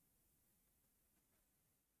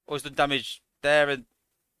 Oh, he's done damage there and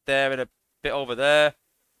a bit over there.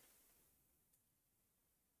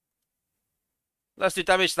 Let's do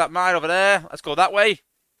damage to that mine over there. Let's go that way.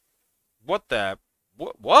 What the?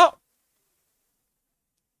 What?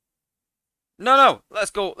 No.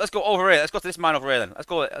 Let's go over here. Let's go to this mine over here then. Let's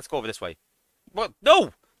go over this way. What?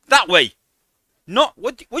 No! That way! Not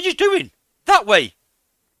what are you doing? That way!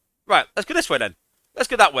 Right, let's go this way then. Let's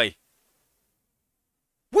go that way.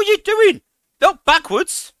 What are you doing? Not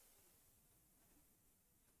backwards.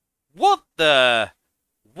 What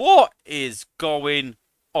is going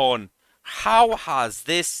on? How has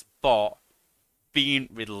this bot been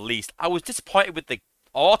released? I was disappointed with the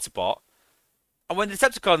Autobot. And when the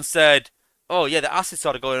Decepticon said, oh yeah, the acid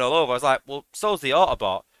started going all over, I was like, well, so's the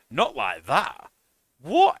Autobot. Not like that.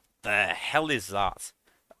 What the hell is that?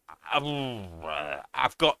 I'm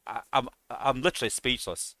literally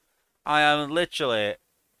speechless. I am literally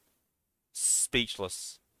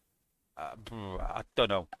speechless. I don't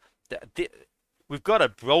know. We've got a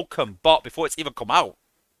broken bot before it's even come out.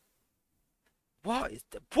 What?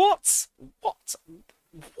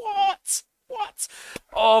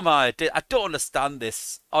 Oh my! I don't understand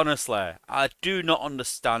this. Honestly, I do not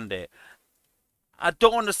understand it. I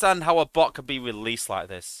don't understand how a bot can be released like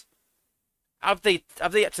this. Have they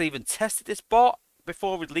actually even tested this bot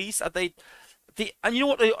before release? And you know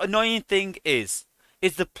what the annoying thing is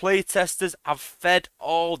the playtesters have fed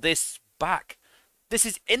all this back. This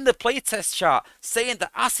is in the playtest chart, saying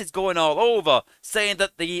that acid's going all over, saying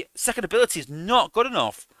that the second ability is not good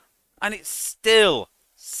enough, and it's still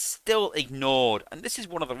ignored. And this is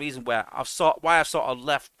one of the reasons why I've sort of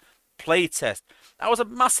left playtest. I was a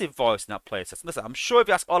massive voice in that playtest. Listen, I'm sure if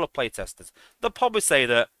you ask all the playtesters, they'll probably say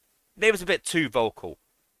that maybe it's a bit too vocal.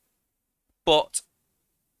 But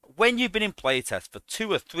when you've been in playtest for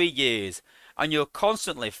 2 or 3 years and you're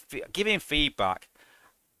constantly giving feedback,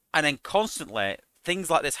 and then constantly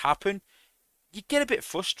things like this happen, you get a bit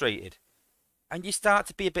frustrated. And you start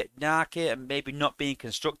to be a bit narky and maybe not being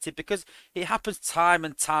constructive, because it happens time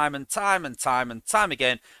and time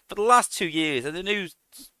again for the last 2 years. And the new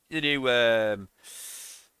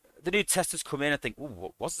testers come in and think,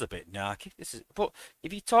 "Oh, was it a bit narky?" But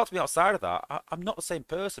if you talk to me outside of that, I'm not the same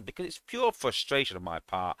person, because it's pure frustration on my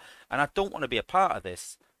part, and I don't want to be a part of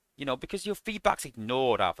this, because your feedback's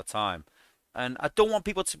ignored half the time, and I don't want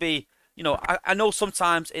people to be. I know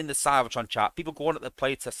sometimes in the Cybertron chat, people go on at the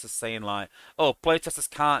playtesters saying like, oh, playtesters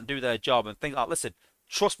can't do their job and things like, listen,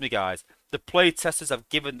 trust me guys, The play testers have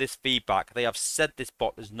given this feedback. They have said this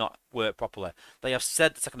bot does not work properly. They have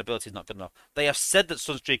said the second ability is not good enough. They have said that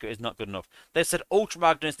Sunstreaker is not good enough. They've said Ultra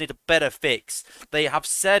Magnets need a better fix. They have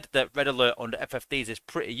said that Red Alert under FFDs is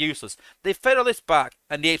pretty useless. They've fed all this back,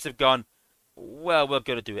 and the apes have gone, well, we're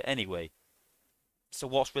going to do it anyway. So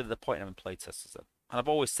what's really the point of having play testers then? And I've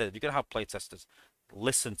always said, if you're going to have play testers,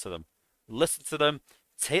 listen to them. Listen to them,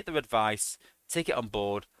 take their advice, take it on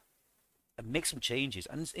board, and make some changes.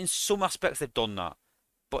 And in some aspects they've done that,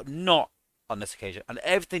 but not on this occasion. And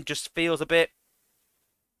everything just feels a bit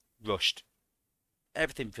rushed.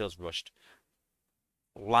 Everything feels rushed,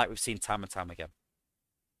 like we've seen time and time again.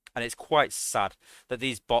 And it's quite sad that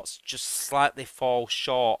these bots just slightly fall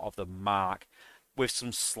short of the mark with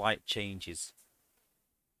some slight changes.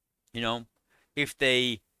 You know, if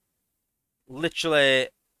they literally,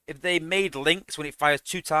 if they made links when it fires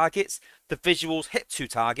 2 targets, the visuals hit 2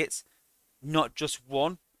 targets, not just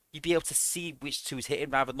one, you'd be able to see which 2 is hitting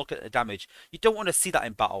rather than look at the damage. You don't want to see that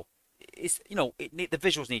in battle. It's, you know, the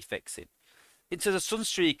visuals need fixing. Into the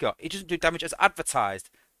Sunstreaker, it doesn't do damage as advertised.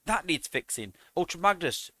 That needs fixing. Ultra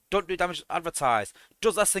Magnus, don't do damage as advertised.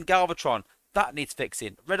 Does less than Galvatron. That needs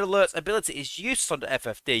fixing. Red Alert's ability is useless under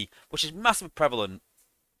FFD, which is massively prevalent.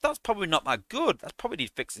 That's probably not that good. That probably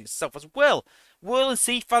needs fixing itself as well. Whirl and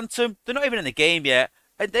Sea Phantom, they're not even in the game yet,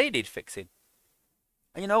 and they need fixing.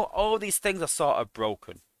 And you know, all these things are sort of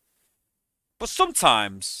broken. But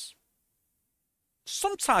sometimes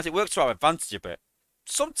it works to our advantage a bit.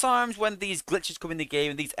 Sometimes when these glitches come in the game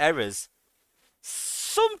and these errors,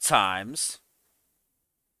 sometimes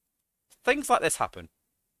things like this happen.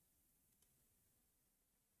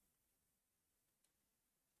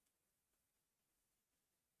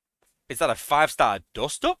 Is that a 5-star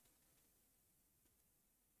dust up?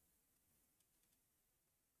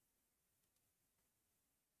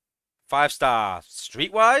 Five-star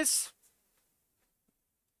Streetwise?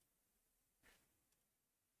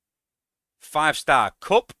 5-star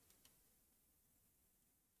Cup?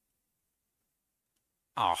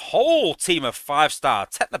 A whole team of 5-star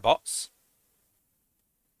Technobots?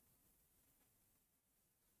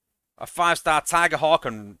 A 5-star Tigerhawk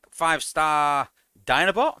and 5-star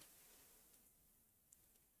Dinobot?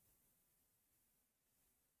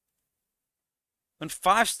 And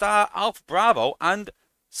 5-star Alpha Bravo and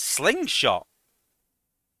Slingshot.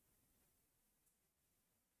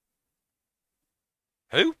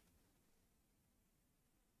 Who?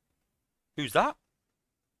 Who's that?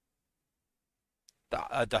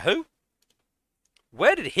 The who?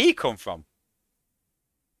 Where did he come from?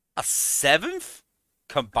 A 7th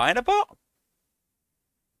Combinabot?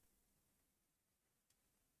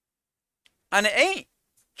 And it ain't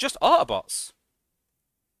just Autobots.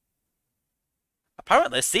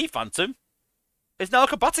 Apparently, Sea Phantom is now a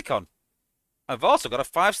Combaticon. I've also got a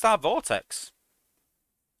 5-star Vortex.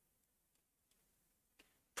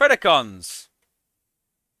 Predacons.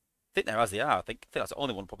 I think they're as they are. I think that's the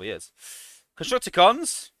only one probably is.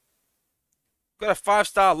 Constructicons. Got a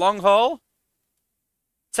 5-star Long Haul.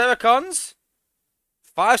 Terracons.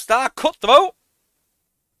 5-star Cutthroat.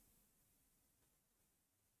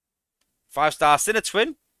 5-star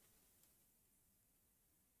Cinetwin.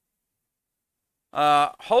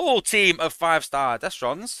 Whole team of 5-star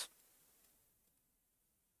Destrons.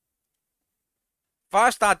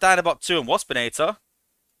 5-star Dinobot 2 and Waspinator.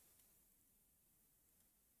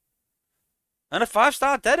 And a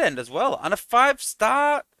 5-star Dead End as well. And a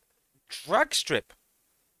 5-star Drag Strip.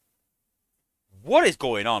 What is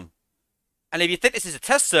going on? And if you think this is a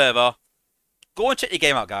test server, go and check your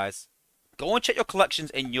game out, guys. Go and check your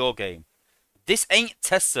collections in your game. This ain't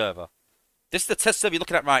test server. This is the test server you're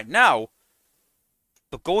looking at right now.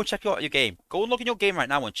 But go and check out your game. Go and look in your game right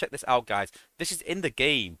now and check this out, guys. This is in the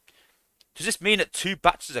game. Does this mean that 2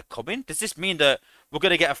 batches are coming? Does this mean that we're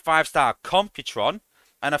going to get a 5-star Computron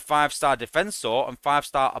and a 5-star Defensor and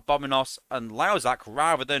 5-star Abominos and Lyozak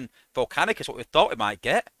rather than Volcanicus, what we thought we might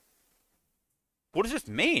get? What does this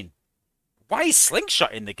mean? Why is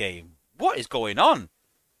Slingshot in the game? What is going on?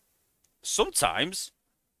 Sometimes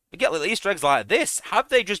we get little Easter eggs like this. Have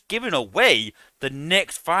they just given away the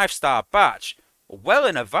next 5-star batch well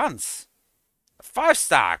in advance? A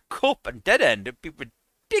 5-star Cup and Dead End would be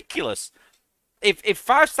ridiculous. If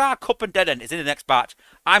 5-star Cup and Dead End is in the next batch,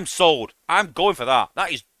 I'm sold. I'm going for that.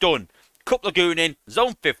 That is done. Cup Lagoon in,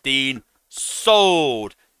 Zone 15,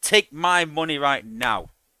 sold. Take my money right now.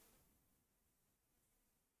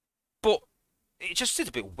 But it just seems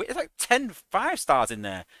a bit weird. There's like 10 5-stars in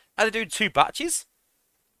there. Are they doing 2 batches?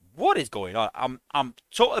 What is going on? I'm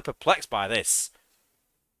totally perplexed by this.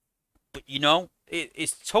 But you know,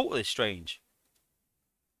 it's totally strange.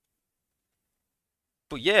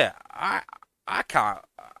 But yeah, I can't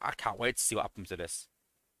wait to see what happens to this.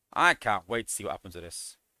 I can't wait to see what happens to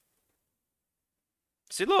this.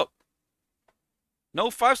 See, look, no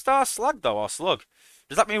 5-star slag though, or slug.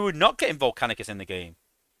 Does that mean we're not getting Volcanicus in the game?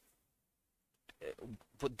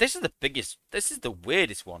 But this is the biggest. This is the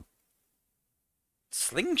weirdest one.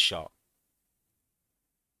 Slingshot.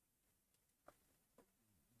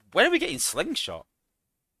 When are we getting Slingshot?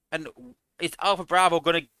 And is Alpha Bravo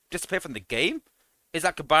going to disappear from the game? Is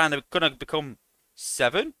that combined going to become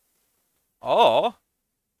 7? Or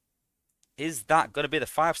is that going to be the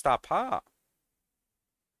 5-star part?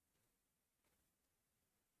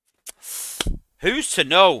 Who's to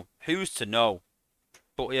know? Who's to know?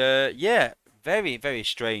 But yeah, very, very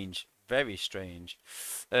strange. Very strange.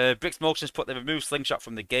 Bricks Motions put the removed Slingshot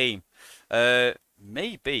from the game.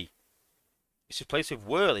 Maybe it's replaced with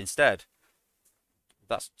whirl instead.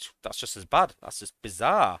 That's just as bad. That's just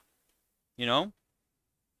bizarre. You know?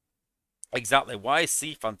 Exactly. Why is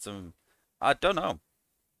Sea Phantom? I don't know.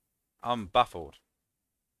 I'm baffled.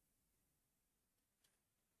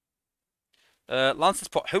 Lance's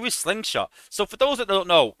put, who is Slingshot? So for those that don't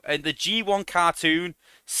know, in the G1 cartoon,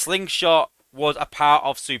 Slingshot was a part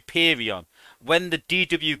of Superion. When the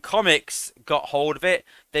DW Comics got hold of it,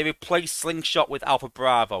 they replaced Slingshot with Alpha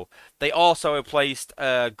Bravo. They also replaced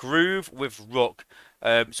Groove with Rook.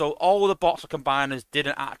 So all the boxer combiners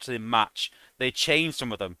didn't actually match. They changed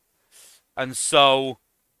some of them. And so,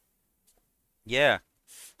 yeah.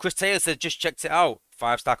 Chris Taylor said, just checked it out.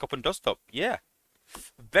 5-star cup and dust up. Yeah.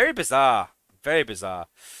 Very bizarre. Very bizarre.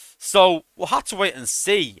 So, we'll have to wait and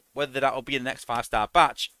see whether that will be the next 5-star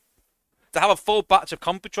batch. To have a full batch of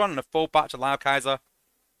Computron and a full batch of Kaiser.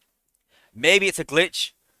 Maybe it's a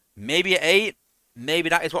glitch. Maybe it ain't. Maybe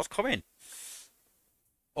that is what's coming.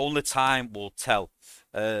 Only time will tell.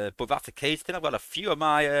 But if that's the case, then I've got a few of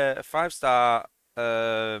my 5-star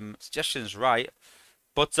suggestions right.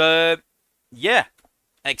 But yeah,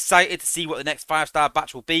 excited to see what the next 5-star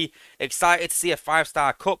batch will be. Excited to see a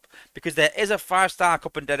 5-star cup, because there is a 5-star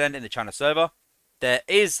cup and dead end in the China server. There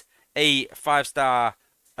is a 5-star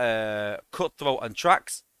cutthroat and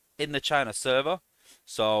tracks in the China server.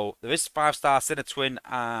 So there is 5-star Cinetwin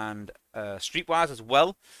and Streetwise as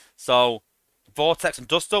well. So Vortex and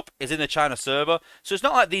Dust Up is in the China server. So it's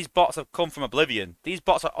not like these bots have come from Oblivion. These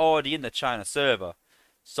bots are already in the China server.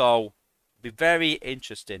 So be very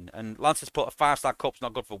interesting. And Lance has put a 5-star cup's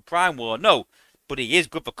not good for Prime War. No, but he is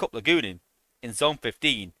good for Cup Lagooning in Zone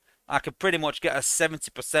 15. I could pretty much get a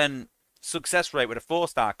 70% success rate with a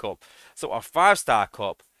 4-star cup. So a 5-star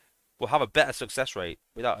cup will have a better success rate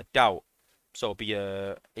without a doubt. So it'll be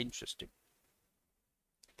interesting.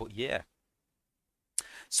 But yeah.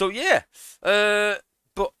 So yeah.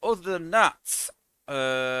 But other than that,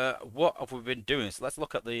 what have we been doing? So let's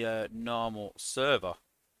look at the normal server.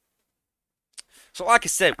 So like I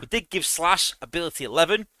said, we did give Slash ability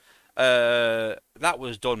 11. That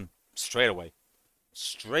was done straight away.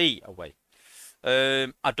 Straight away.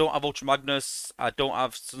 I don't have Ultra Magnus. I don't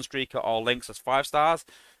have Sunstreaker or Lynx as 5-stars.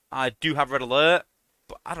 I do have Red Alert,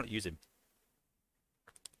 but I don't use him.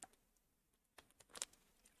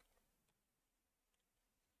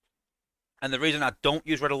 And the reason I don't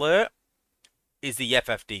use Red Alert is the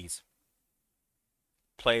FFDs.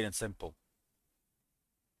 Plain and simple.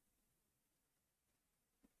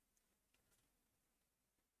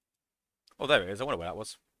 Oh, there it is. I wonder where that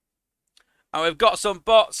was. And we've got some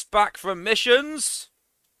bots back from missions.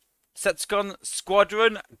 Setscon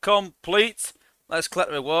Squadron complete. Let's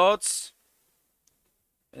collect rewards.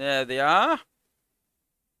 There they are.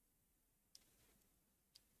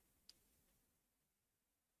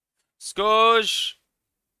 Scourge.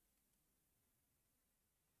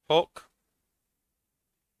 Hook.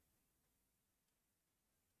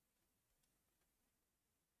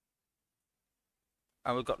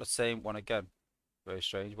 And we've got the same one again. Very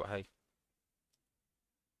strange, but hey.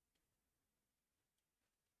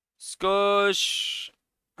 Scourge.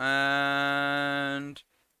 And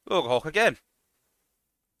we'll Hawk again.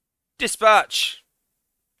 Dispatch.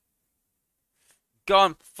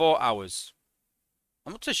 Gone 4 hours.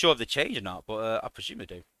 I'm not too sure if they change or not, but I presume they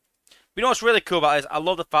do. But you know what's really cool about it is I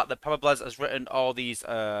love the fact that Papa Blaz has written all these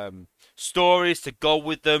stories to go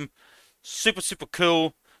with them. Super, super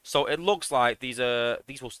cool. So it looks like these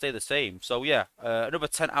will stay the same. So yeah, another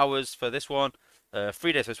 10 hours for this one,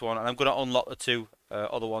 3 days for this one, and I'm going to unlock the 2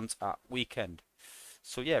 other ones at weekend.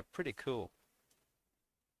 So yeah, pretty cool.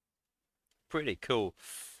 Pretty cool.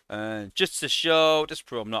 Just to show, just to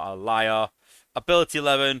prove I'm not a liar. Ability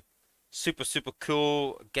 11, super, super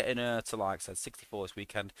cool. Getting to, like I said, 64 this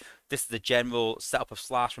weekend. This is the general setup of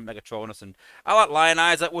Slash from Megatronus. And I like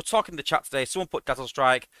Lionizer. We're talking in the chat today. Someone put Dazzle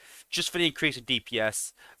Strike just for the increase in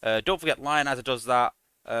DPS. Don't forget, Lionizer does that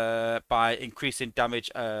by increasing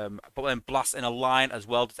damage, but then blast in a line as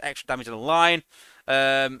well. Does extra damage in a line.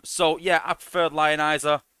 So, yeah, I prefer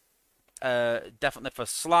Lionizer. Definitely for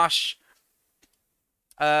Slash.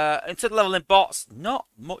 Into the leveling bots, not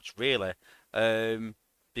much really.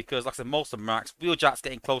 Because, like I said, most of them max. Wheeljack's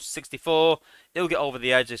getting close to 64. He'll get over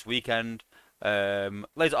the edge this weekend.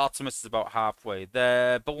 Laser Optimus is about halfway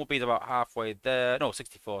there. Bumblebee's about halfway there. No,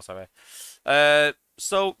 64, sorry.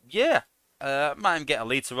 So, yeah. Might even get a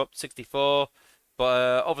liter up to 64.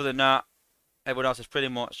 But other than that, everyone else is pretty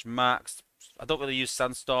much maxed. I don't really use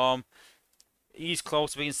Sandstorm. He's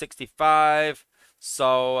close to being 65.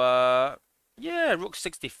 So, yeah, Rook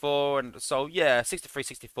 64. And so, yeah, 63,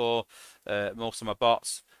 64. Most of my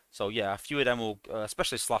bots. So, yeah, a few of them will,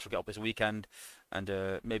 especially Slash, will get up this weekend.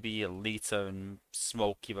 And maybe Alita and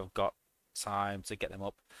Smokey have got time to get them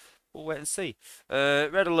up. We'll wait and see.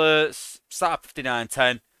 Red Alerts, start at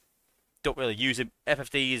 59.10. Don't really use him.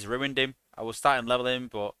 FFD's ruined him. I was starting leveling,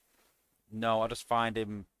 but no, I just find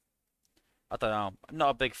him, I don't know. I'm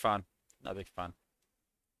not a big fan. Not a big fan.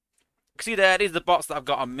 See there, these are the bots that I've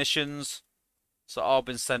got on missions. So all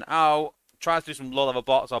been sent out. Try to do some low level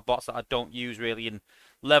bots or bots that I don't use really in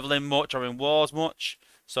leveling much or in wars much.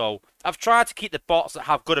 So I've tried to keep the bots that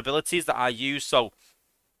have good abilities that I use. So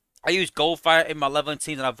I use Goldfire in my leveling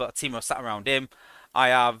teams, and I've got a team of sat around him. I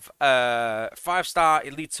have 5-star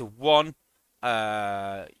Elite to 1.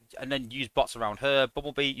 And then use bots around her.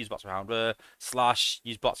 Bumblebee, use bots around her. Slash,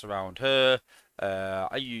 use bots around her.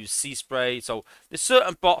 I use Sea Spray. So there's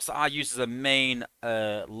certain bots that I use as a main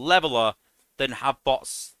leveler, then have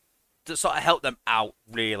bots that sort of help them out,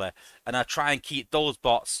 really. And I try and keep those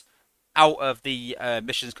bots out of the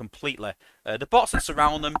missions completely. The bots that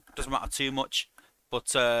surround them doesn't matter too much.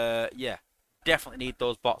 But, yeah, definitely need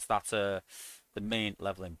those bots that are the main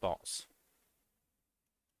leveling bots.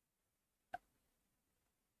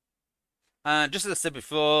 And just as I said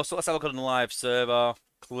before, so let's have a look on the live server.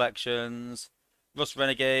 Collections. Rust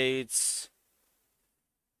Renegades.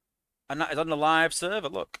 And that is on the live server,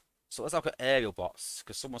 look. So let's have a look at aerial bots,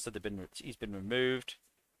 because someone said he's been removed.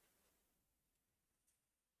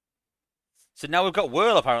 So now we've got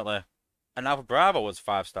whirl, apparently. And Alpha Bravo was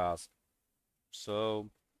 5 stars. So,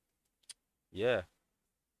 yeah.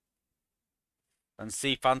 And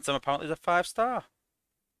Sea Phantom apparently is a 5-star.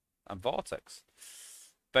 And Vortex.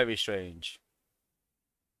 Very strange.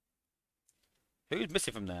 Who's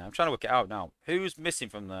missing from there? I'm trying to work it out now. Who's missing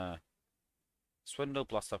from there? Swindle,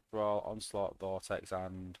 Blast Off Brawl, Onslaught, Vortex,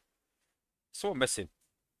 and someone missing.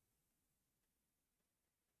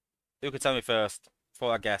 Who can tell me first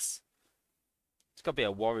before I guess? It's got to be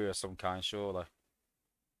a warrior of some kind, surely.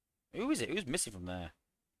 Who is it? Who's missing from there?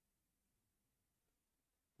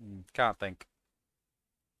 Can't think.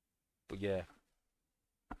 But yeah.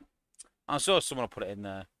 I'm sure someone will put it in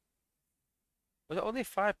there. Was it only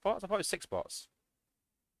 5 bots? I thought it was 6 bots.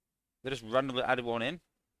 They just randomly added one in.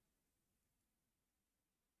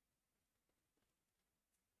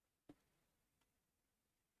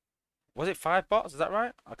 Was it 5 bots? Is that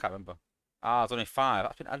right? I can't remember. Ah, it's only 5.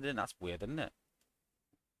 That's been added in. That's weird, isn't it?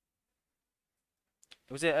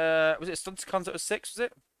 Was it Stunticons that was 6, was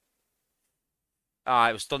it? Ah,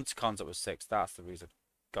 it was Stunticons that was 6. That's the reason.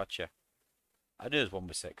 Gotcha. I knew there was one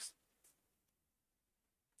with 6.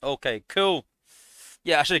 Okay, cool.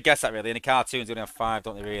 Yeah, I should have guessed that really. In the cartoons, they only have 5,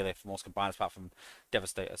 don't they, really? For most combiners, apart from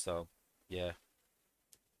Devastator, so, yeah.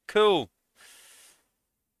 Cool.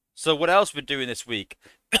 So, what else we're doing this week?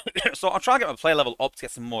 So, I'm trying to get my play level up to get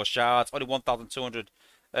some more shards. Only 1,200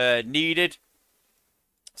 needed.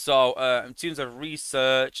 So, in terms of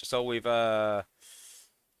research, so we've leveled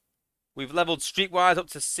Streetwise up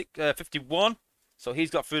to 51. So, he's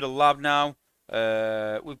got through the lab now.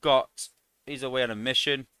 He's away on a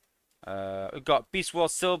mission. We've got Beast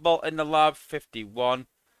Wars Silverbolt in the lab, 51.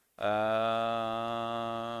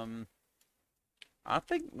 I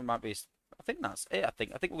think there might be. I think that's it. I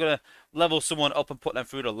think we're gonna level someone up and put them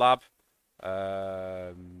through the lab.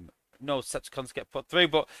 No Septicons get put through,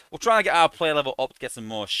 but we'll try and get our play level up to get some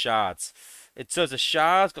more shards. In terms of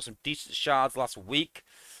shards, got some decent shards last week.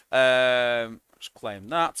 Just claim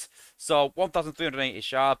that. So 1,380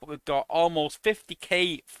 shards, but we've got almost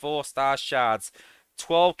 50k 4-star shards,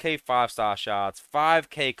 12k 5-star shards,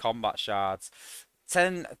 5k combat shards,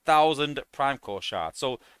 10,000 prime core shards.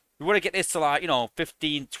 So we want to get this to, like,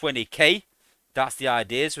 15, 20k. That's the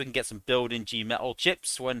idea, so we can get some building G metal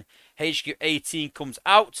chips when HQ 18 comes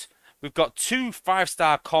out. We've got 2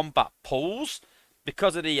 5-star combat pulls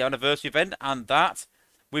because of the anniversary event, and that.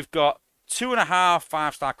 We've got 2.5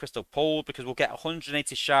 5-star crystal pulls because we'll get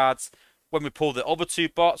 180 shards when we pull the other 2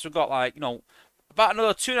 bots. We've got, like, you know, about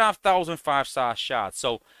another 2,500 5-star shards.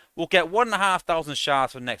 So we'll get 1,500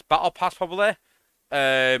 shards for the next battle pass probably.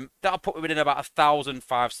 That'll put me within about 1,000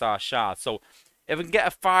 5-star shards. So if we can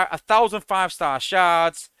get 1,000 5-star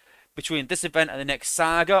shards between this event and the next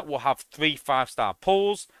saga, we'll have 3 5-star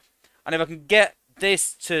pulls. And if I can get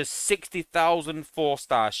this to 60,000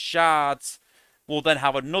 4-star shards, we'll then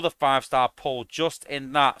have another 5-star pull just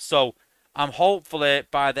in that. So I'm hopefully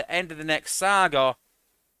by the end of the next saga,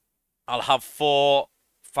 I'll have 4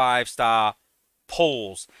 5-star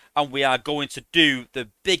pulls. And we are going to do the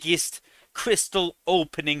biggest crystal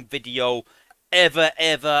opening video ever,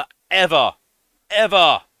 ever, ever,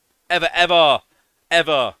 ever, ever, ever,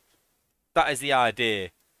 ever. That is the idea.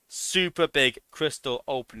 Super big crystal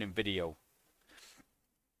opening video.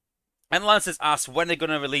 And Lancers asks when they're going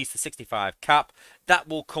to release the 65 cap. That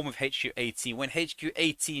will come with HQ18. When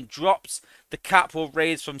HQ18 drops, the cap will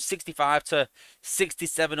raise from 65 to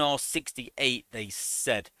 67 or 68, they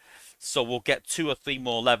said. So we'll get 2 or 3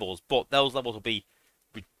 more levels. But those levels will be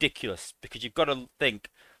ridiculous. Because you've got to think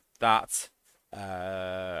that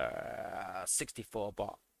 64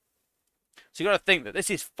 bot. So you've got to think that this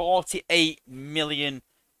is 48 million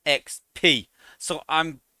XP. So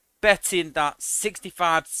I'm betting that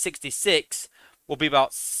 65 to 66 will be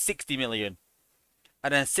about 60 million.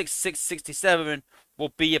 And then 66 67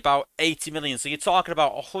 will be about 80 million. So you're talking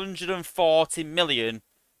about 140 million,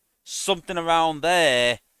 something around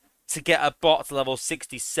there, to get a bot to level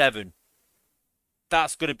 67.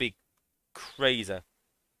 That's going to be crazy.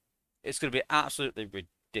 It's going to be absolutely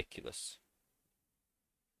ridiculous.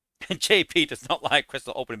 And JP does not like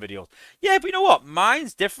crystal opening videos. Yeah, but you know what?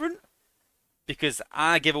 Mine's different. Because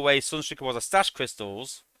I give away Sunstreaker Wozza stash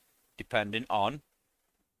crystals, depending on,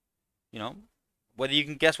 you know, whether you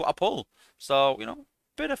can guess what I pull. So, you know,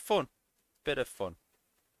 bit of fun. Bit of fun.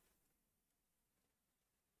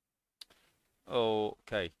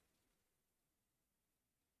 Okay.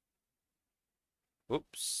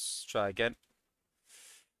 Oops. Try again.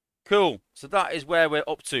 Cool. So that is where we're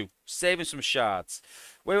up to. Saving some shards.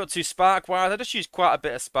 We're up to spark-wise. I just used quite a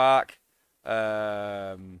bit of spark.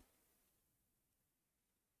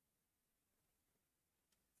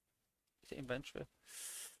 Inventory.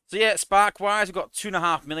 So yeah, spark wise, we've got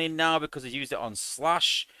 2.5 million now because I used it on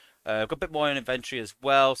Slash. We've got a bit more in inventory as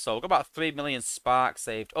well, so we've got about 3 million spark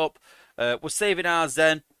saved up. We're saving our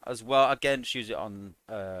Zen as well. Again, just use it on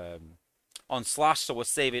Slash, so we're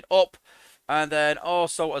saving up. And then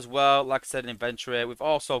also as well, like I said, in inventory, we've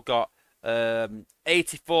also got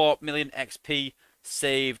 84 million XP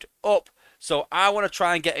saved up. So I want to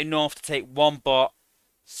try and get enough to take one bot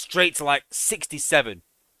straight to like 67.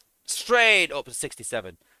 Straight up to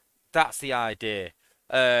 67. That's the idea.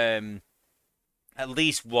 At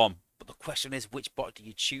least one. But the question is, which bot do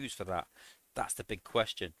you choose for that? That's the big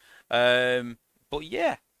question. But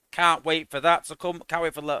yeah, can't wait for that to come. Can't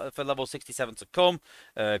wait for level 67 to come.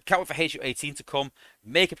 Can't wait for HU18 to come.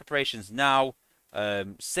 Making preparations now.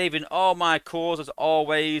 Saving all my cores as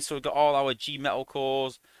always. So we've got all our G metal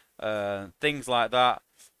cores. Things like that.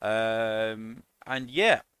 And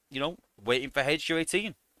yeah, you know, waiting for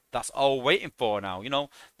HU18. That's all we're waiting for now. You know,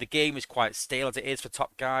 the game is quite stale as it is for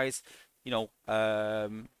top guys. You know,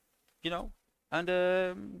 and you know,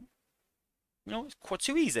 it's quite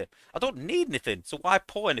too easy. I don't need anything, so why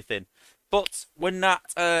pull anything? But when that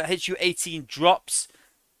HU18 drops,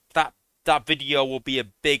 that video will be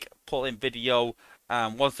a big pulling video.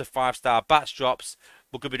 And once the 5-star batch drops,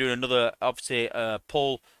 we're gonna be doing another, obviously,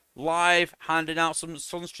 pull live, handing out some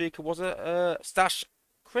Sunstreaker Wozza stash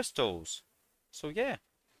crystals. So yeah.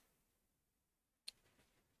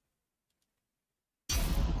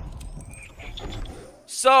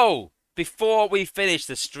 So, before we finish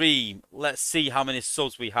the stream, let's see how many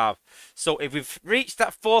subs we have. So, if we've reached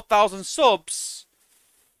that 4,000 subs,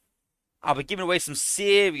 I'll be giving away some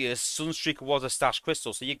serious Sunstreaker Wozza stash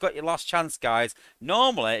crystals. So, you've got your last chance, guys.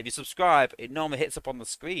 Normally, if you subscribe, it normally hits up on the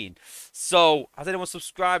screen. So, has anyone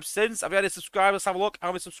subscribed since? Have you had any subscribers? Let's have a look. How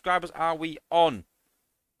many subscribers are we on?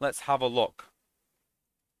 Let's have a look.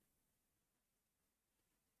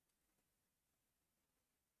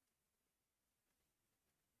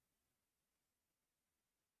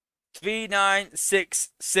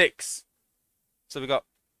 3966. So we got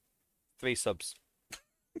 3 subs.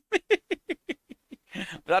 But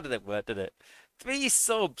that didn't work, did it? 3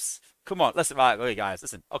 subs. Come on, listen, right, okay, guys,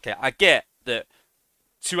 listen. Okay, I get that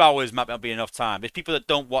 2 hours might not be enough time. There's people that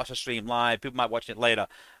don't watch the stream live. People might watch it later.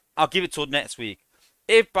 I'll give it till next week.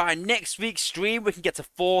 If by next week's stream we can get to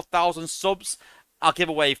 4,000 subs, I'll give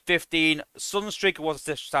away 15 Sunstreaker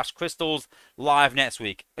Wozza / crystals live next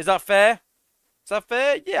week. Is that fair? Is that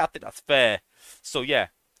fair? Yeah, I think that's fair. So yeah,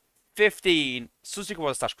 15 Sunstreaker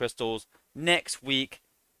Wozza / crystals next week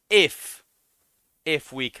if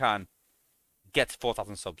we can get to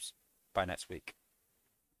 4,000 subs by next week.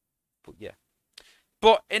 But yeah.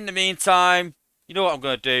 But in the meantime, you know what I'm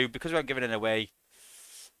going to do? Because we haven't given it away,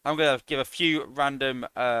 I'm going to give a few random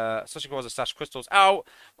Sunstreaker Wozza / crystals out.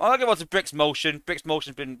 I'm going to give one to Bricks Motion. Bricks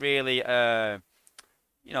Motion's been really,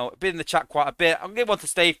 you know, been in the chat quite a bit. I'm going to give one to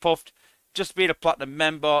Stay Puffed, just being a Platinum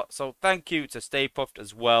member. So thank you to Stay Puffed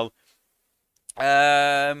as well.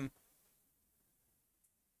 I'm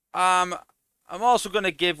also going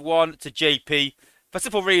to give one to JP for the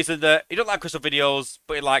simple reason that he doesn't like crystal videos,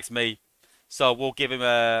 but he likes me. So we'll give him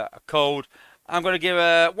a code. I'm going to give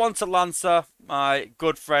one to Lancer, my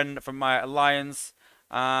good friend from my alliance.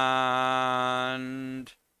 And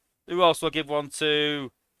who else will I give one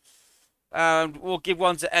to? And we'll give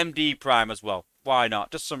one to MD Prime as well. Why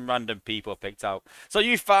not? Just some random people picked out. So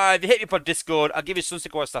you five, you hit me up on Discord. I'll give you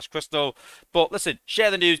Sunstreaker / crystal. But listen, share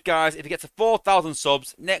the news, guys. If you get to 4,000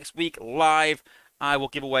 subs next week live, I will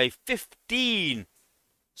give away 15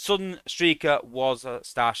 Sunstreaker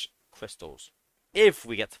Wozza / crystals. If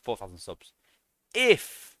we get to 4,000 subs.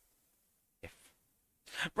 If.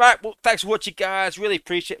 Right, well, thanks for watching, guys. Really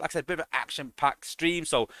appreciate it. Like I said, a bit of an action-packed stream.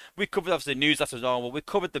 So we covered, obviously, the news as normal. We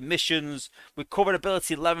covered the missions. We covered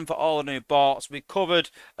Ability 11 for all the new bots. We covered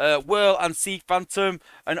Whirl and Sea Phantom.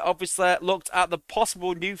 And obviously looked at the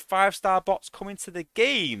possible new 5-star bots coming to the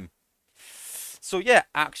game. So, yeah,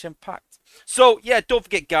 action-packed. So, yeah, don't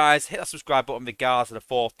forget, guys, hit that subscribe button regardless of the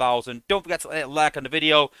 4,000. Don't forget to hit a like on the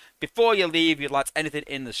video. Before you leave, you'd like anything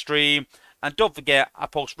in the stream. And don't forget, I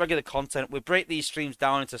post regular content. We break these streams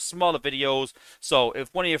down into smaller videos. So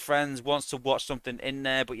if one of your friends wants to watch something in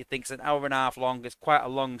there, but you think it's an hour and a half long, it's quite a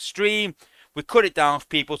long stream, we cut it down for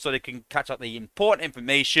people so they can catch up the important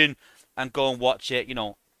information and go and watch it, you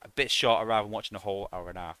know, a bit shorter rather than watching the whole hour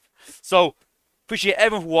and a half. So, appreciate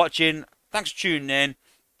everyone for watching. Thanks for tuning in.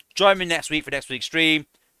 Join me next week for next week's stream.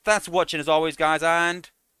 Thanks for watching as always, guys, and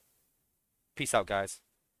peace out, guys.